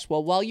my gosh.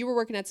 Well, while you were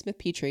working at Smith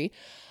Petrie,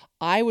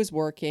 I was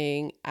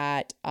working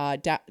at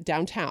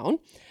downtown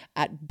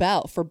at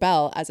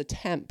Bell as a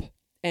temp.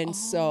 And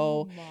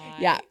so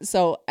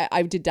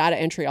I did data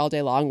entry all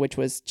day long, which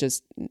was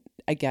just,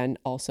 again,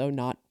 also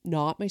not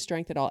my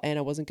strength at all. And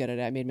I wasn't good at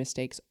it. I made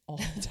mistakes all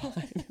the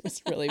time. It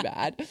was really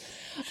bad.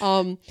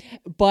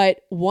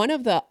 But one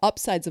of the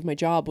upsides of my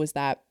job was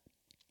that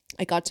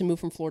I got to move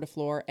from floor to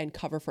floor and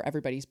cover for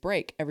everybody's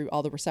break,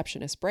 all the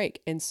receptionists'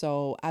 break. And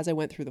so as I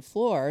went through the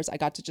floors, I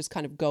got to just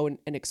kind of go and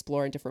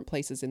explore in different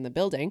places in the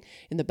building,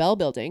 in the Bell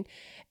building.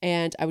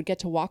 And I would get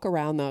to walk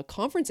around the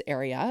conference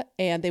area,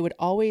 and they would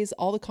all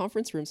the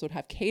conference rooms would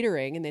have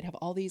catering, and they'd have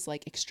all these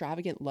like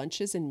extravagant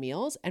lunches and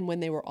meals. And when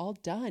they were all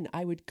done,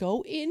 I would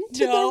go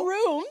into the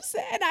rooms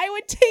and I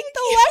would take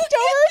the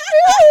leftover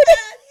food.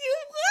 You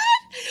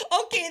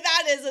what? Okay,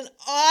 that is an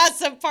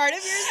awesome part of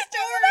your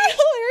story.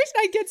 Hilarious.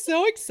 I get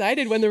so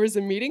excited when there was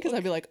a meeting because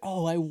I'd be like,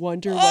 oh, I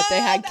wonder what they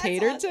had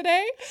catered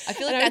today. I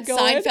feel like that's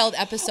Seinfeld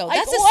episode. Like,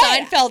 that's a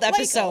Seinfeld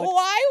episode. Like,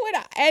 why would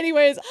I?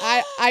 Anyways,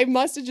 I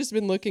must have just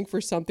been looking for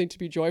something to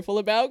be joyful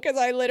about because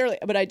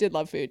but I did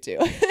love food too.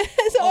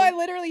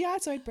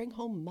 So I'd bring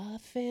home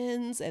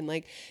muffins and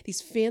like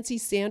these fancy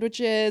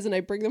sandwiches, and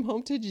I'd bring them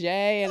home to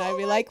Jay, and I'd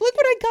be like, look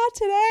what I got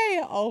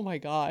today. Oh my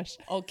gosh.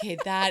 Okay,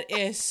 that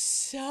is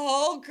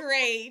so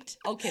great.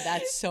 Okay,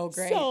 that's so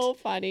great. So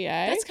funny,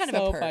 eh? That's kind of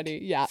a perk. Funny.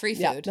 Yeah. Free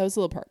food. Yeah, that was a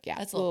little perk. Yeah.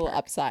 That's a little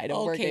upside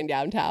of working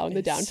downtown,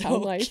 the downtown so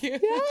life.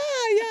 Cute.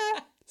 Yeah.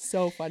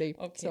 So funny.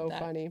 Okay, so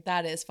funny.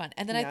 That is fun.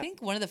 And then I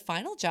think one of the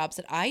final jobs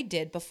that I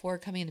did before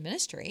coming into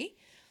ministry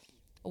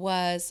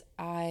was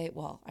I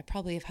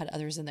probably have had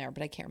others in there,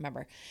 but I can't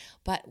remember.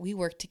 But we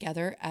worked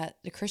together at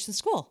the Christian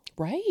school.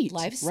 Right.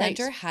 Life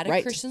Center had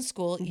a Christian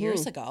school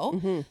years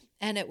ago.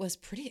 And it was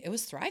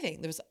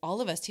thriving. There was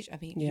all of us teachers. I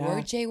mean,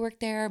 your Jay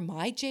worked there.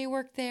 My Jay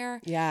worked there.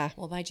 Yeah.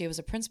 Well, my Jay was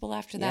a principal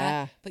after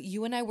that. But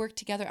you and I worked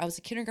together. I was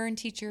a kindergarten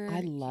teacher.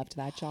 I loved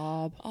that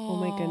job. Oh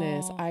my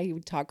goodness. I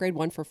taught grade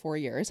 1 for 4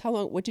 years.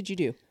 What did you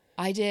do?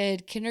 I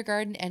did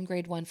kindergarten and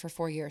grade 1 for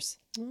 4 years.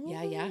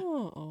 Yeah.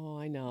 Oh,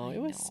 I know. It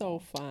was so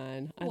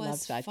fun. I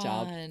loved that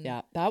job. fun.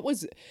 Yeah. That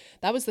was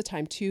the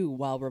time too,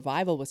 while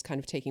revival was kind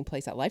of taking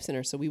place at Life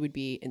Center. So we would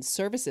be in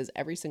services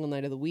every single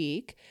night of the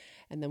week.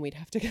 And then we'd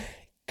have to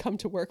come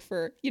to work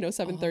for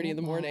 7:30 in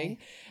the morning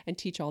and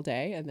teach all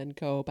day, and then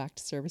go back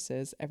to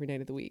services every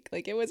night of the week.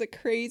 Like, it was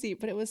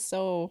but it was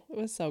so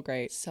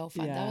great. So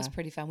fun. Yeah. That was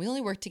pretty fun. We only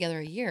worked together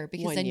a year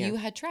because 1 then year. you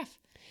had Treff.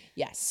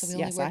 Yes. So we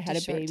only yes. I worked had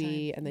a short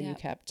baby, time. and then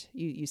Yeah.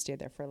 you stayed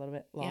there for a little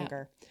bit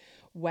longer.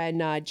 When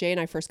Jay and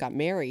I first got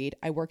married,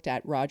 I worked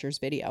at Rogers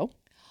Video,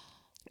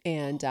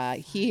 and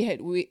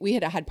we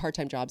had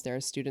part-time jobs there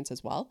as students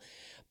as well.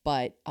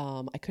 But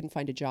I couldn't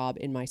find a job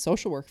in my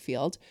social work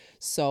field,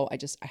 so I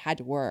had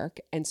to work.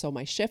 And so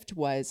my shift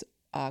was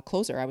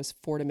closer. I was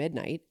 4 to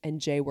midnight, and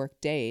Jay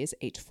worked days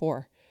 8 to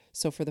 4.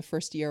 So for the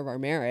first year of our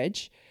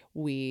marriage,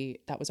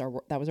 that was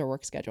our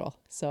work schedule.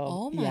 So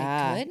Oh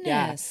my goodness.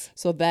 yeah.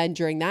 So then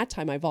during that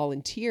time, I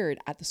volunteered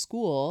at the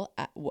school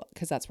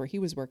because that's where he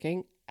was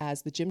working,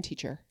 as the gym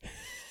teacher.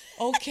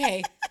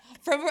 Okay.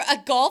 From a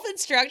golf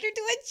instructor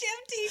to a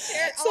gym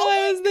teacher. So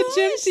I was the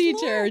gym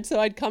teacher. Lord. So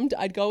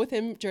I'd go with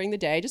him during the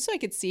day just so I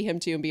could see him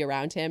too and be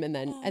around him, and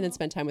then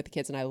spend time with the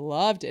kids. And I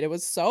loved it. It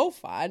was so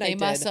fun. They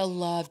must have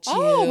loved you.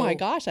 Oh my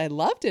gosh, I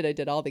loved it. I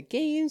did all the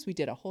games. We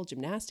did a whole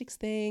gymnastics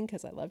thing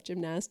because I love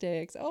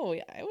gymnastics. Oh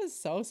yeah, it was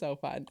so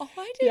fun. Oh,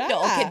 I didn't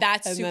know. Okay,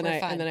 that's super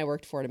fun. And then I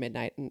worked 4 to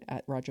midnight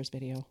at Rogers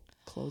Video.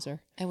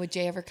 Closer. And would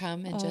Jay ever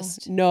come and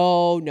just?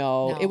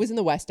 No. It was in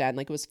the West End,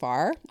 like it was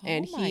far,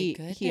 and he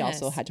goodness.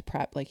 also had to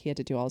prep, like he had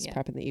to do all his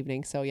prep in the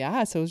evening. So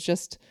so it was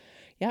just,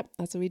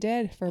 that's what we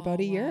did for about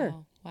a year.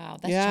 Wow,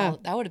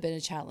 that would have been a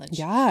challenge.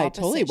 Yeah, it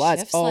totally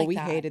was. Oh, like we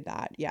that. hated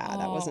that. Yeah,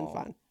 that wasn't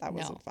fun. That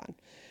wasn't fun.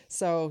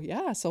 So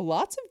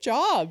lots of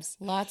jobs.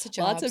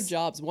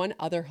 One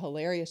other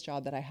hilarious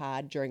job that I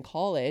had during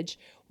college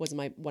was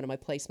one of my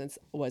placements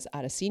was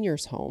at a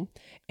seniors home,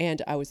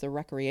 and I was the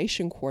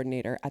recreation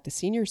coordinator at the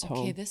seniors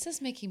home. Okay, this is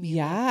making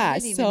me I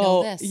didn't even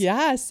know this.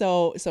 Yeah,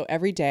 so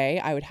every day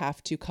I would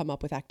have to come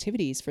up with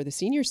activities for the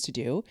seniors to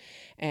do,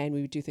 and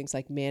we would do things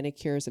like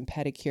manicures and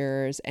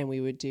pedicures, and we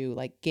would do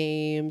like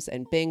games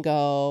and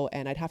bingo,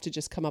 and I'd have to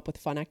just come up with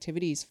fun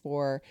activities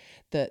for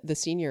the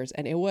seniors,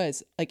 and it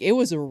was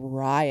a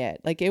riot.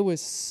 Like, it was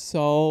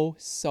so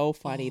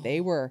funny.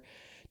 They were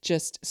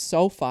just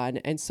so fun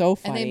and so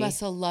funny. And they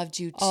must have loved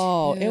you too.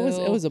 Oh, it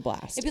was a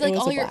blast. It'd be like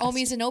all your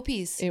Omies and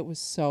Opies. It was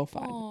so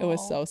fun. It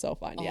was so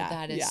fun. Oh, yeah.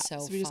 that is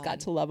so we just fun. got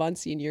to love on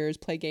seniors,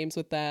 play games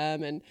with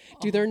them, and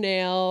do their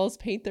nails,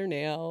 paint their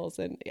nails,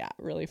 and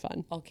really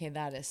fun. Okay,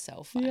 that is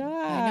so fun. Yeah,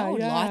 I know.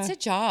 yeah. Lots of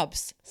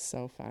jobs.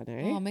 So fun,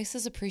 eh? Oh, it makes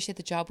us appreciate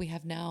the job we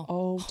have now.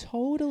 Oh,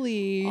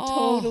 totally.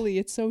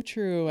 It's so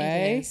true, It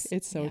eh? is.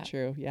 It's so Yeah.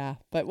 true. Yeah.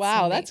 But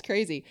wow, that's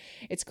crazy.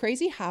 It's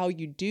crazy how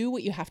you do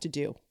what you have to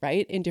do,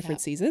 right? In different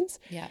seasons.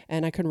 Yeah.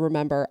 And I can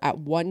remember at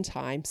one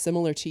time,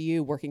 similar to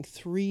you, working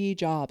 3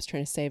 jobs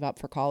trying to save up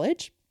for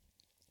college.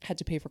 Had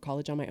to pay for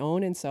college on my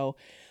own. And so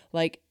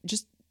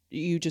just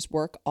you just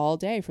work all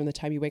day from the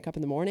time you wake up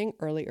in the morning,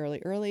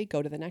 early,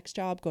 go to the next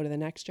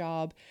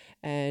job,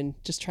 and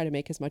just try to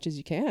make as much as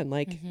you can.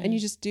 Like, and you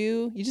just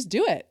do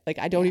it. Like,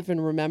 I don't even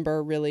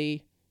remember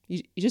really,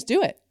 you just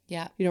do it.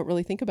 Yeah. You don't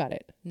really think about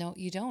it. No,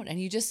 you don't. And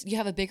you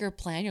have a bigger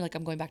plan. You're like,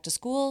 I'm going back to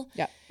school.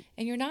 Yeah.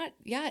 And you're not,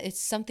 it's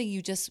something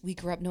we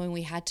grew up knowing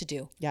we had to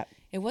do. Yeah.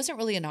 It wasn't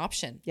really an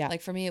option. Yeah.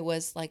 Like for me, it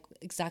was like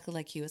exactly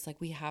like you. It's like,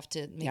 we have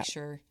to make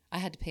sure I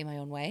had to pay my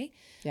own way.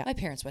 Yeah. My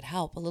parents would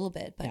help a little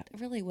bit, but it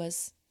really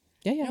was,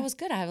 Yeah. it was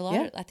good. I have a lot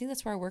of, I think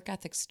that's where our work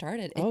ethic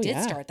started. It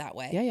did start that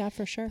way. Yeah,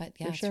 for sure. But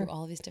for sure. through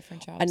all of these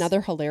different jobs.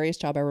 Another hilarious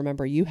job I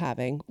remember you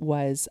having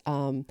was,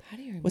 How do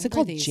you remember was it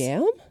called these?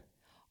 Jam?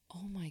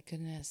 Oh my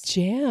goodness.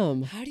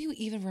 Jam. How do you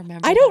even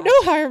remember I don't that?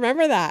 know how I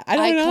remember that. I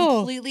don't know.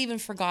 Completely even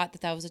forgot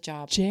that was a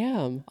job.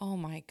 Jam. Oh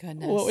my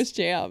goodness. What was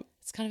Jam?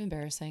 It's kind of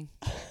embarrassing.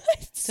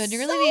 So do you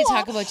really need to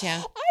talk about Jam?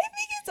 I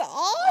think it's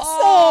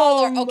awesome.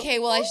 Oh, Lord. Okay,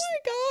 well,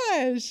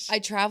 oh my gosh. I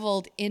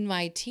traveled in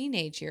my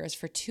teenage years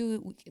for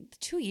 2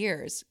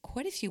 years,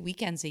 quite a few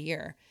weekends a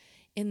year,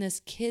 in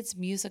this kids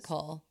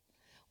musical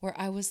where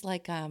I was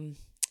like, I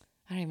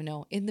don't even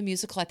know. In the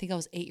musical, I think I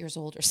was 8 years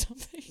old or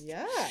something.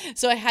 Yeah.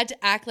 So I had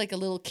to act like a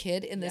little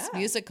kid in this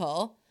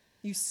musical.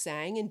 You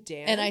sang and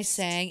danced. And I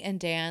sang and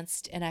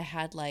danced, and I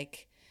had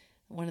like,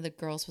 one of the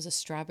girls was a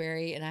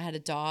strawberry and I had a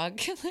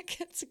dog. Like,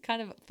 it's kind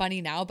of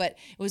funny now, but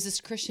it was this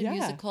Christian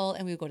musical,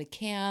 and we would go to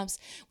camps.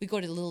 We go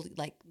to little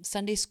like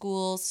Sunday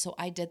schools. So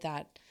I did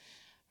that,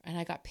 and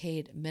I got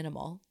paid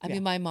minimal. I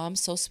mean, my mom's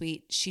so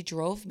sweet. She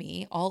drove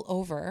me all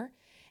over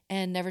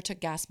and never took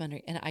gas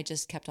money, and I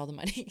just kept all the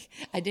money.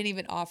 I didn't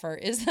even offer.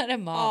 Is that a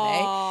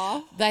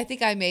mom, eh? But I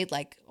think I made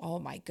like, oh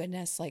my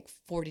goodness, like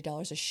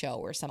 $40 a show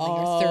or something,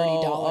 or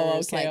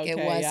 $30. It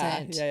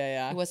wasn't.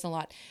 Yeah. It wasn't a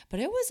lot, but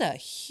it was a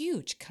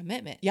huge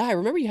commitment. Yeah, I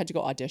remember you had to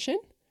go audition.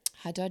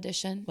 Had to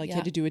audition. Like you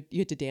had to do it. You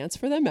had to dance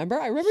for them. Remember?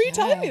 I remember you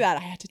telling me that. I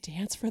had to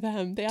dance for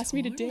them. They asked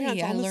me to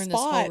dance. I on the learned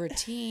spot. this whole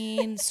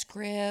routine,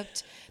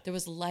 script. There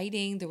was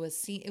lighting. There was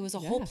scene. It was a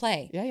whole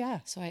play.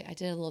 Yeah. So I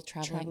did a little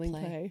traveling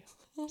play.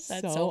 That's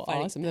so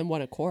funny. Awesome. And then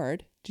one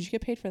accord. Did you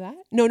get paid for that?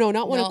 No,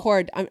 not one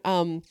accord.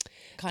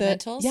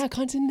 Continentals?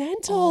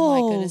 Continentals.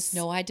 Oh my goodness.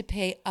 No, I had to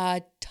pay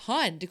a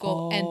ton to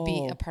go and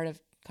be a part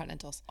of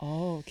Continentals.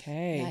 Oh,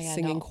 okay. Yeah,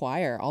 Singing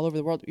choir all over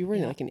the world. You were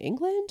in like in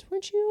England,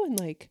 weren't you? And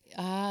like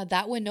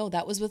that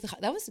was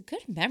a good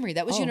memory.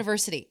 That was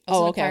university. I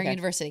was in choir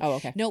university. Oh,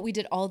 okay. No, we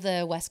did all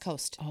the West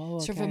Coast. Oh,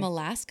 okay. So from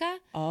Alaska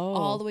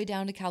all the way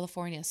down to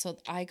California. So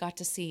I got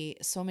to see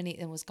so many,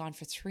 and was gone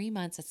for 3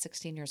 months at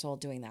 16 years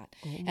old doing that.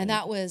 And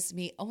that was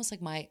me, almost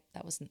like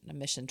that wasn't a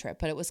mission trip,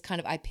 but it was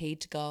kind of, I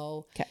paid to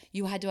go. Okay.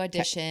 You had to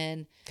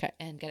audition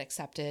and get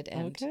accepted,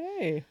 and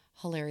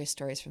hilarious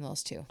stories from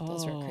those two.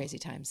 Those were crazy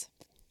times.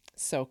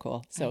 So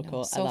cool. So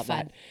cool. So I love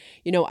fun. that.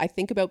 You know, I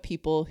think about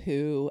people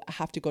who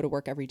have to go to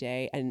work every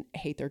day and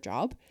hate their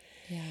job.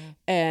 Yeah.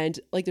 And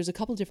like, there's a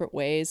couple different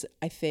ways,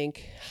 I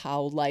think,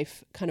 how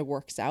life kind of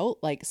works out.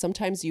 Like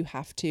sometimes you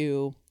have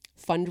to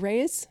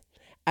fundraise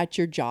at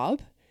your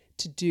job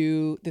to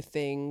do the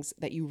things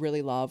that you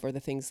really love, or the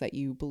things that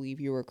you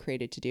believe you were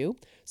created to do.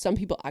 Some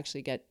people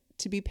actually get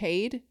to be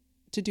paid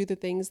to do the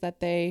things that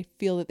they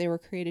feel that they were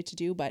created to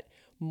do, but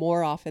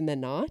more often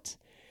than not,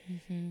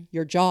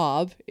 your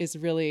job is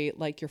really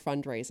like your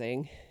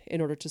fundraising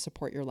in order to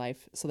support your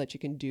life so that you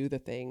can do the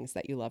things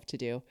that you love to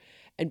do.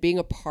 And being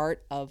a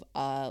part of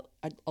a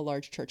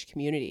large church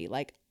community,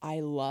 like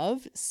I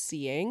love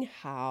seeing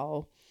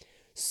how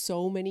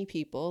so many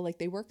people, like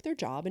they work their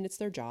job and it's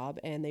their job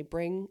and they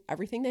bring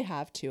everything they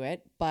have to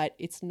it, but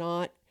it's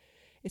not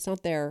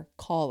their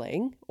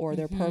calling or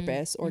their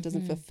purpose, or it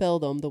doesn't fulfill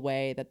them the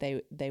way that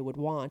they would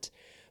want.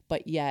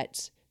 But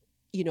yet,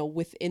 you know,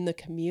 within the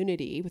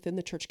community, within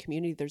the church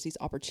community, there's these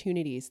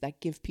opportunities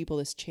that give people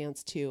this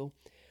chance to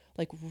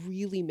like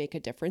really make a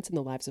difference in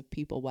the lives of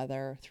people,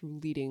 whether through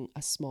leading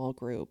a small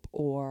group,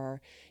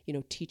 or, you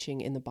know,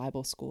 teaching in the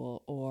Bible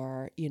school,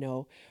 or, you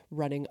know,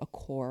 running a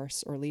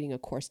course, or leading a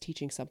course,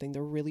 teaching something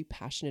they're really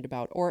passionate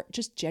about, or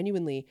just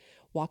genuinely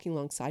walking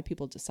alongside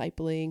people,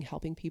 discipling,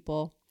 helping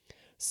people.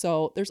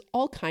 So there's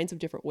all kinds of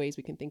different ways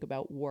we can think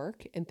about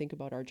work and think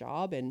about our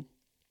job. And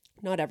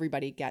not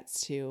everybody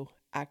gets to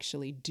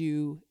actually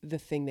do the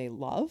thing they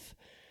love,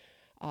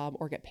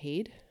 or get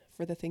paid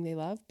for the thing they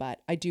love.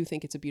 But I do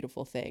think it's a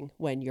beautiful thing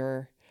when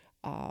you're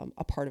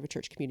a part of a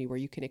church community where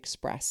you can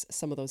express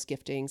some of those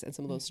giftings and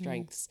some of those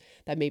strengths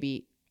that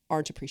maybe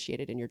aren't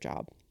appreciated in your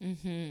job.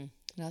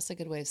 That's a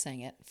good way of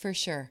saying it, for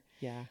sure.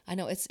 Yeah. I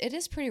know it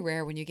is pretty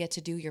rare when you get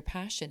to do your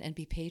passion and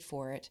be paid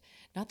for it.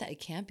 Not that it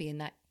can't be, and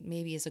that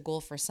maybe is a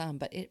goal for some,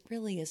 but it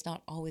really is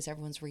not always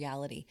everyone's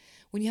reality.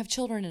 When you have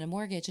children and a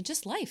mortgage and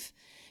just life,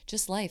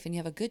 and you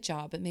have a good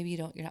job, but maybe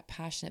you're not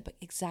passionate, but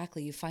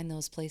exactly, you find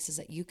those places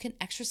that you can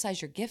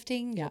exercise your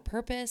gifting, your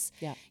purpose,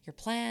 your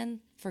plan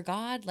for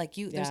God. Like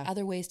there's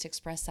other ways to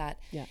express that,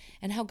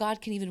 and how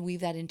God can even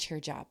weave that into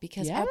your job,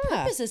 because our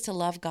purpose is to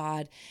love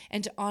God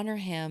and to honor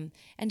Him,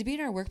 and to be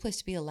in our workplace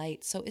to be a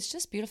light. So it's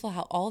just beautiful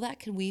how all that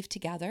can weave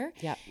together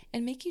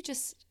and make you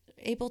just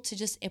able to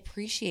just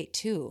appreciate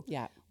too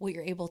Yeah. what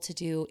you're able to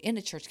do in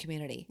a church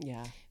community.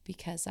 Yeah.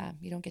 Because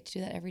you don't get to do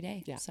that every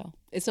day. Yeah. So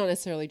it's not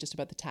necessarily just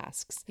about the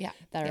tasks yeah.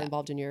 that are Yeah.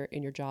 involved in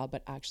your job,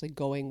 but actually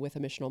going with a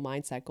missional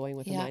mindset, going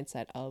with a Yeah.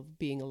 mindset of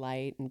being a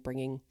light and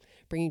bringing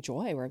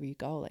joy wherever you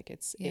go. Like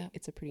it's Yeah.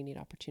 it's a pretty neat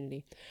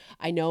opportunity.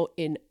 I know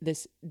in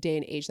this day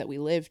and age that we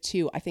live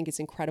too, I think it's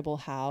incredible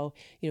how,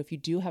 if you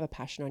do have a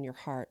passion on your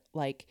heart,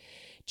 like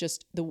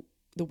just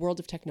the world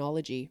of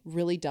technology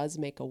really does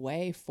make a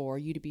way for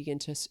you to begin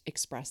to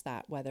express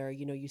that, whether,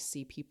 you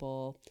see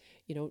people,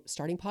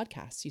 starting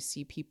podcasts, you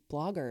see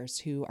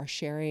bloggers who are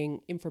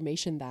sharing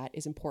information that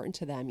is important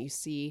to them. You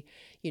see,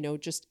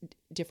 just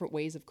different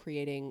ways of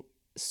creating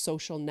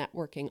social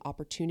networking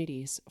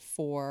opportunities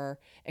for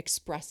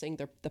expressing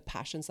the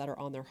passions that are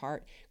on their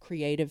heart,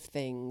 creative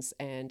things.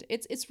 And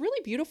it's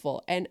really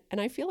beautiful. And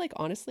I feel like,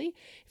 honestly,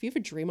 if you have a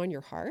dream on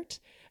your heart,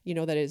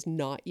 that is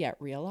not yet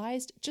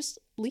realized, just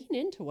lean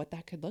into what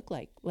that could look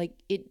like. Like,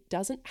 it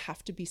doesn't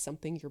have to be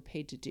something you're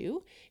paid to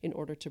do in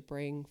order to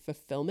bring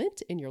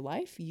fulfillment in your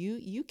life.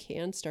 You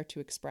can start to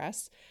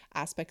express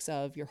aspects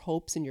of your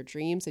hopes and your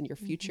dreams and your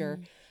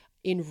future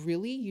in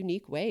really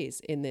unique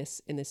ways in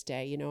this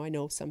day. I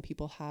know some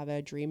people have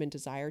a dream and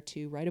desire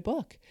to write a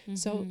book.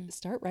 So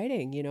start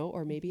writing,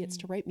 or maybe it's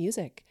to write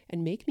music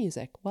and make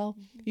music. Well,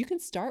 you can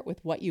start with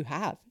what you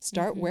have.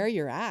 Start where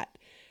you're at.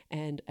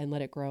 And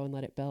let it grow and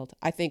let it build.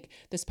 I think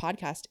this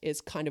podcast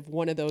is kind of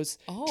one of those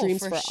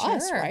dreams for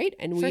us, right?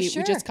 And we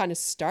just kind of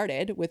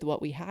started with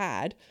what we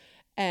had,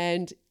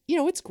 and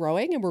it's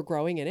growing, and we're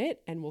growing in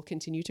it, and we'll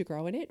continue to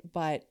grow in it.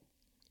 But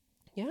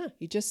yeah,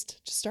 you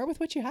just start with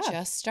what you have.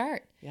 Just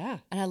start. Yeah.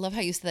 And I love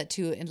how you said that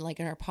too, in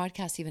our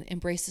podcast, even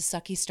embrace the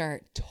sucky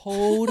start.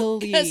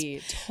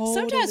 Totally.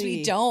 Sometimes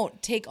we don't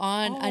take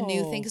on a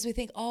new thing because we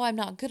think, I'm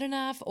not good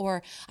enough,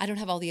 or I don't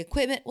have all the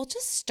equipment. Well,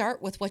 just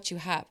start with what you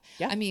have.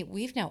 Yeah. I mean,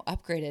 we've now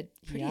upgraded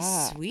pretty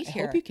sweet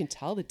here. I hope you can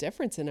tell the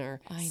difference in our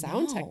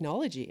sound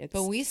technology.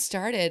 But we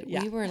started,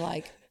 we were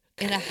like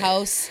in a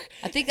house.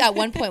 I think at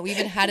one point we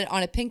even had it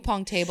on a ping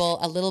pong table,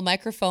 a little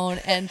microphone,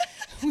 and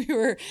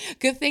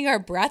good thing our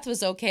breath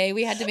was okay.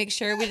 We had to make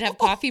sure we didn't have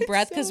coffee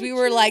breath because we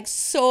were like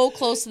so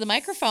close to the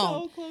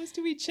microphone. So close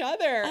to each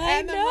other.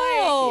 I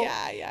know.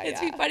 Yeah. It's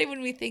funny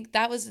when we think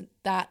that wasn't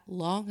that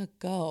long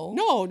ago.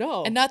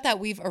 No. And not that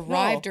we've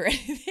arrived or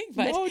anything,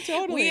 but no,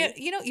 totally.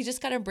 You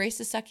just got to embrace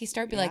the sucky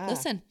start. Be like,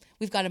 listen,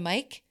 we've got a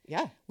mic.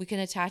 Yeah. We can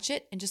attach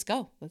it and just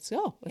go. Let's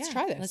go. Let's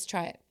try this. Let's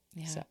try it.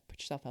 Yeah. So put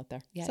yourself out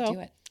there. Yeah, do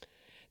it.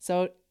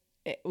 So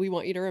we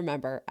want you to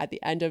remember at the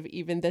end of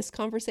even this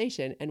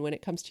conversation, and when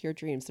it comes to your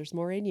dreams, there's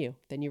more in you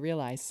than you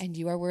realize. And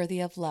you are worthy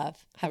of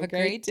love. Have a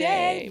great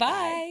day.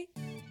 Bye.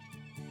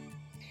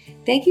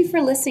 Thank you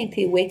for listening to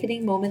the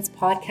Awakening Moments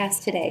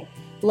podcast today.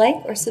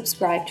 Like or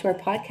subscribe to our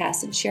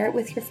podcast and share it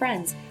with your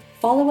friends.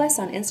 Follow us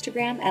on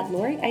Instagram at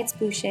Lori Eitz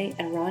Boucher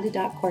and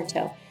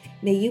Rhonda.Corto.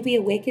 May you be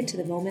awakened to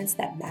the moments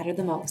that matter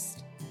the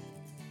most.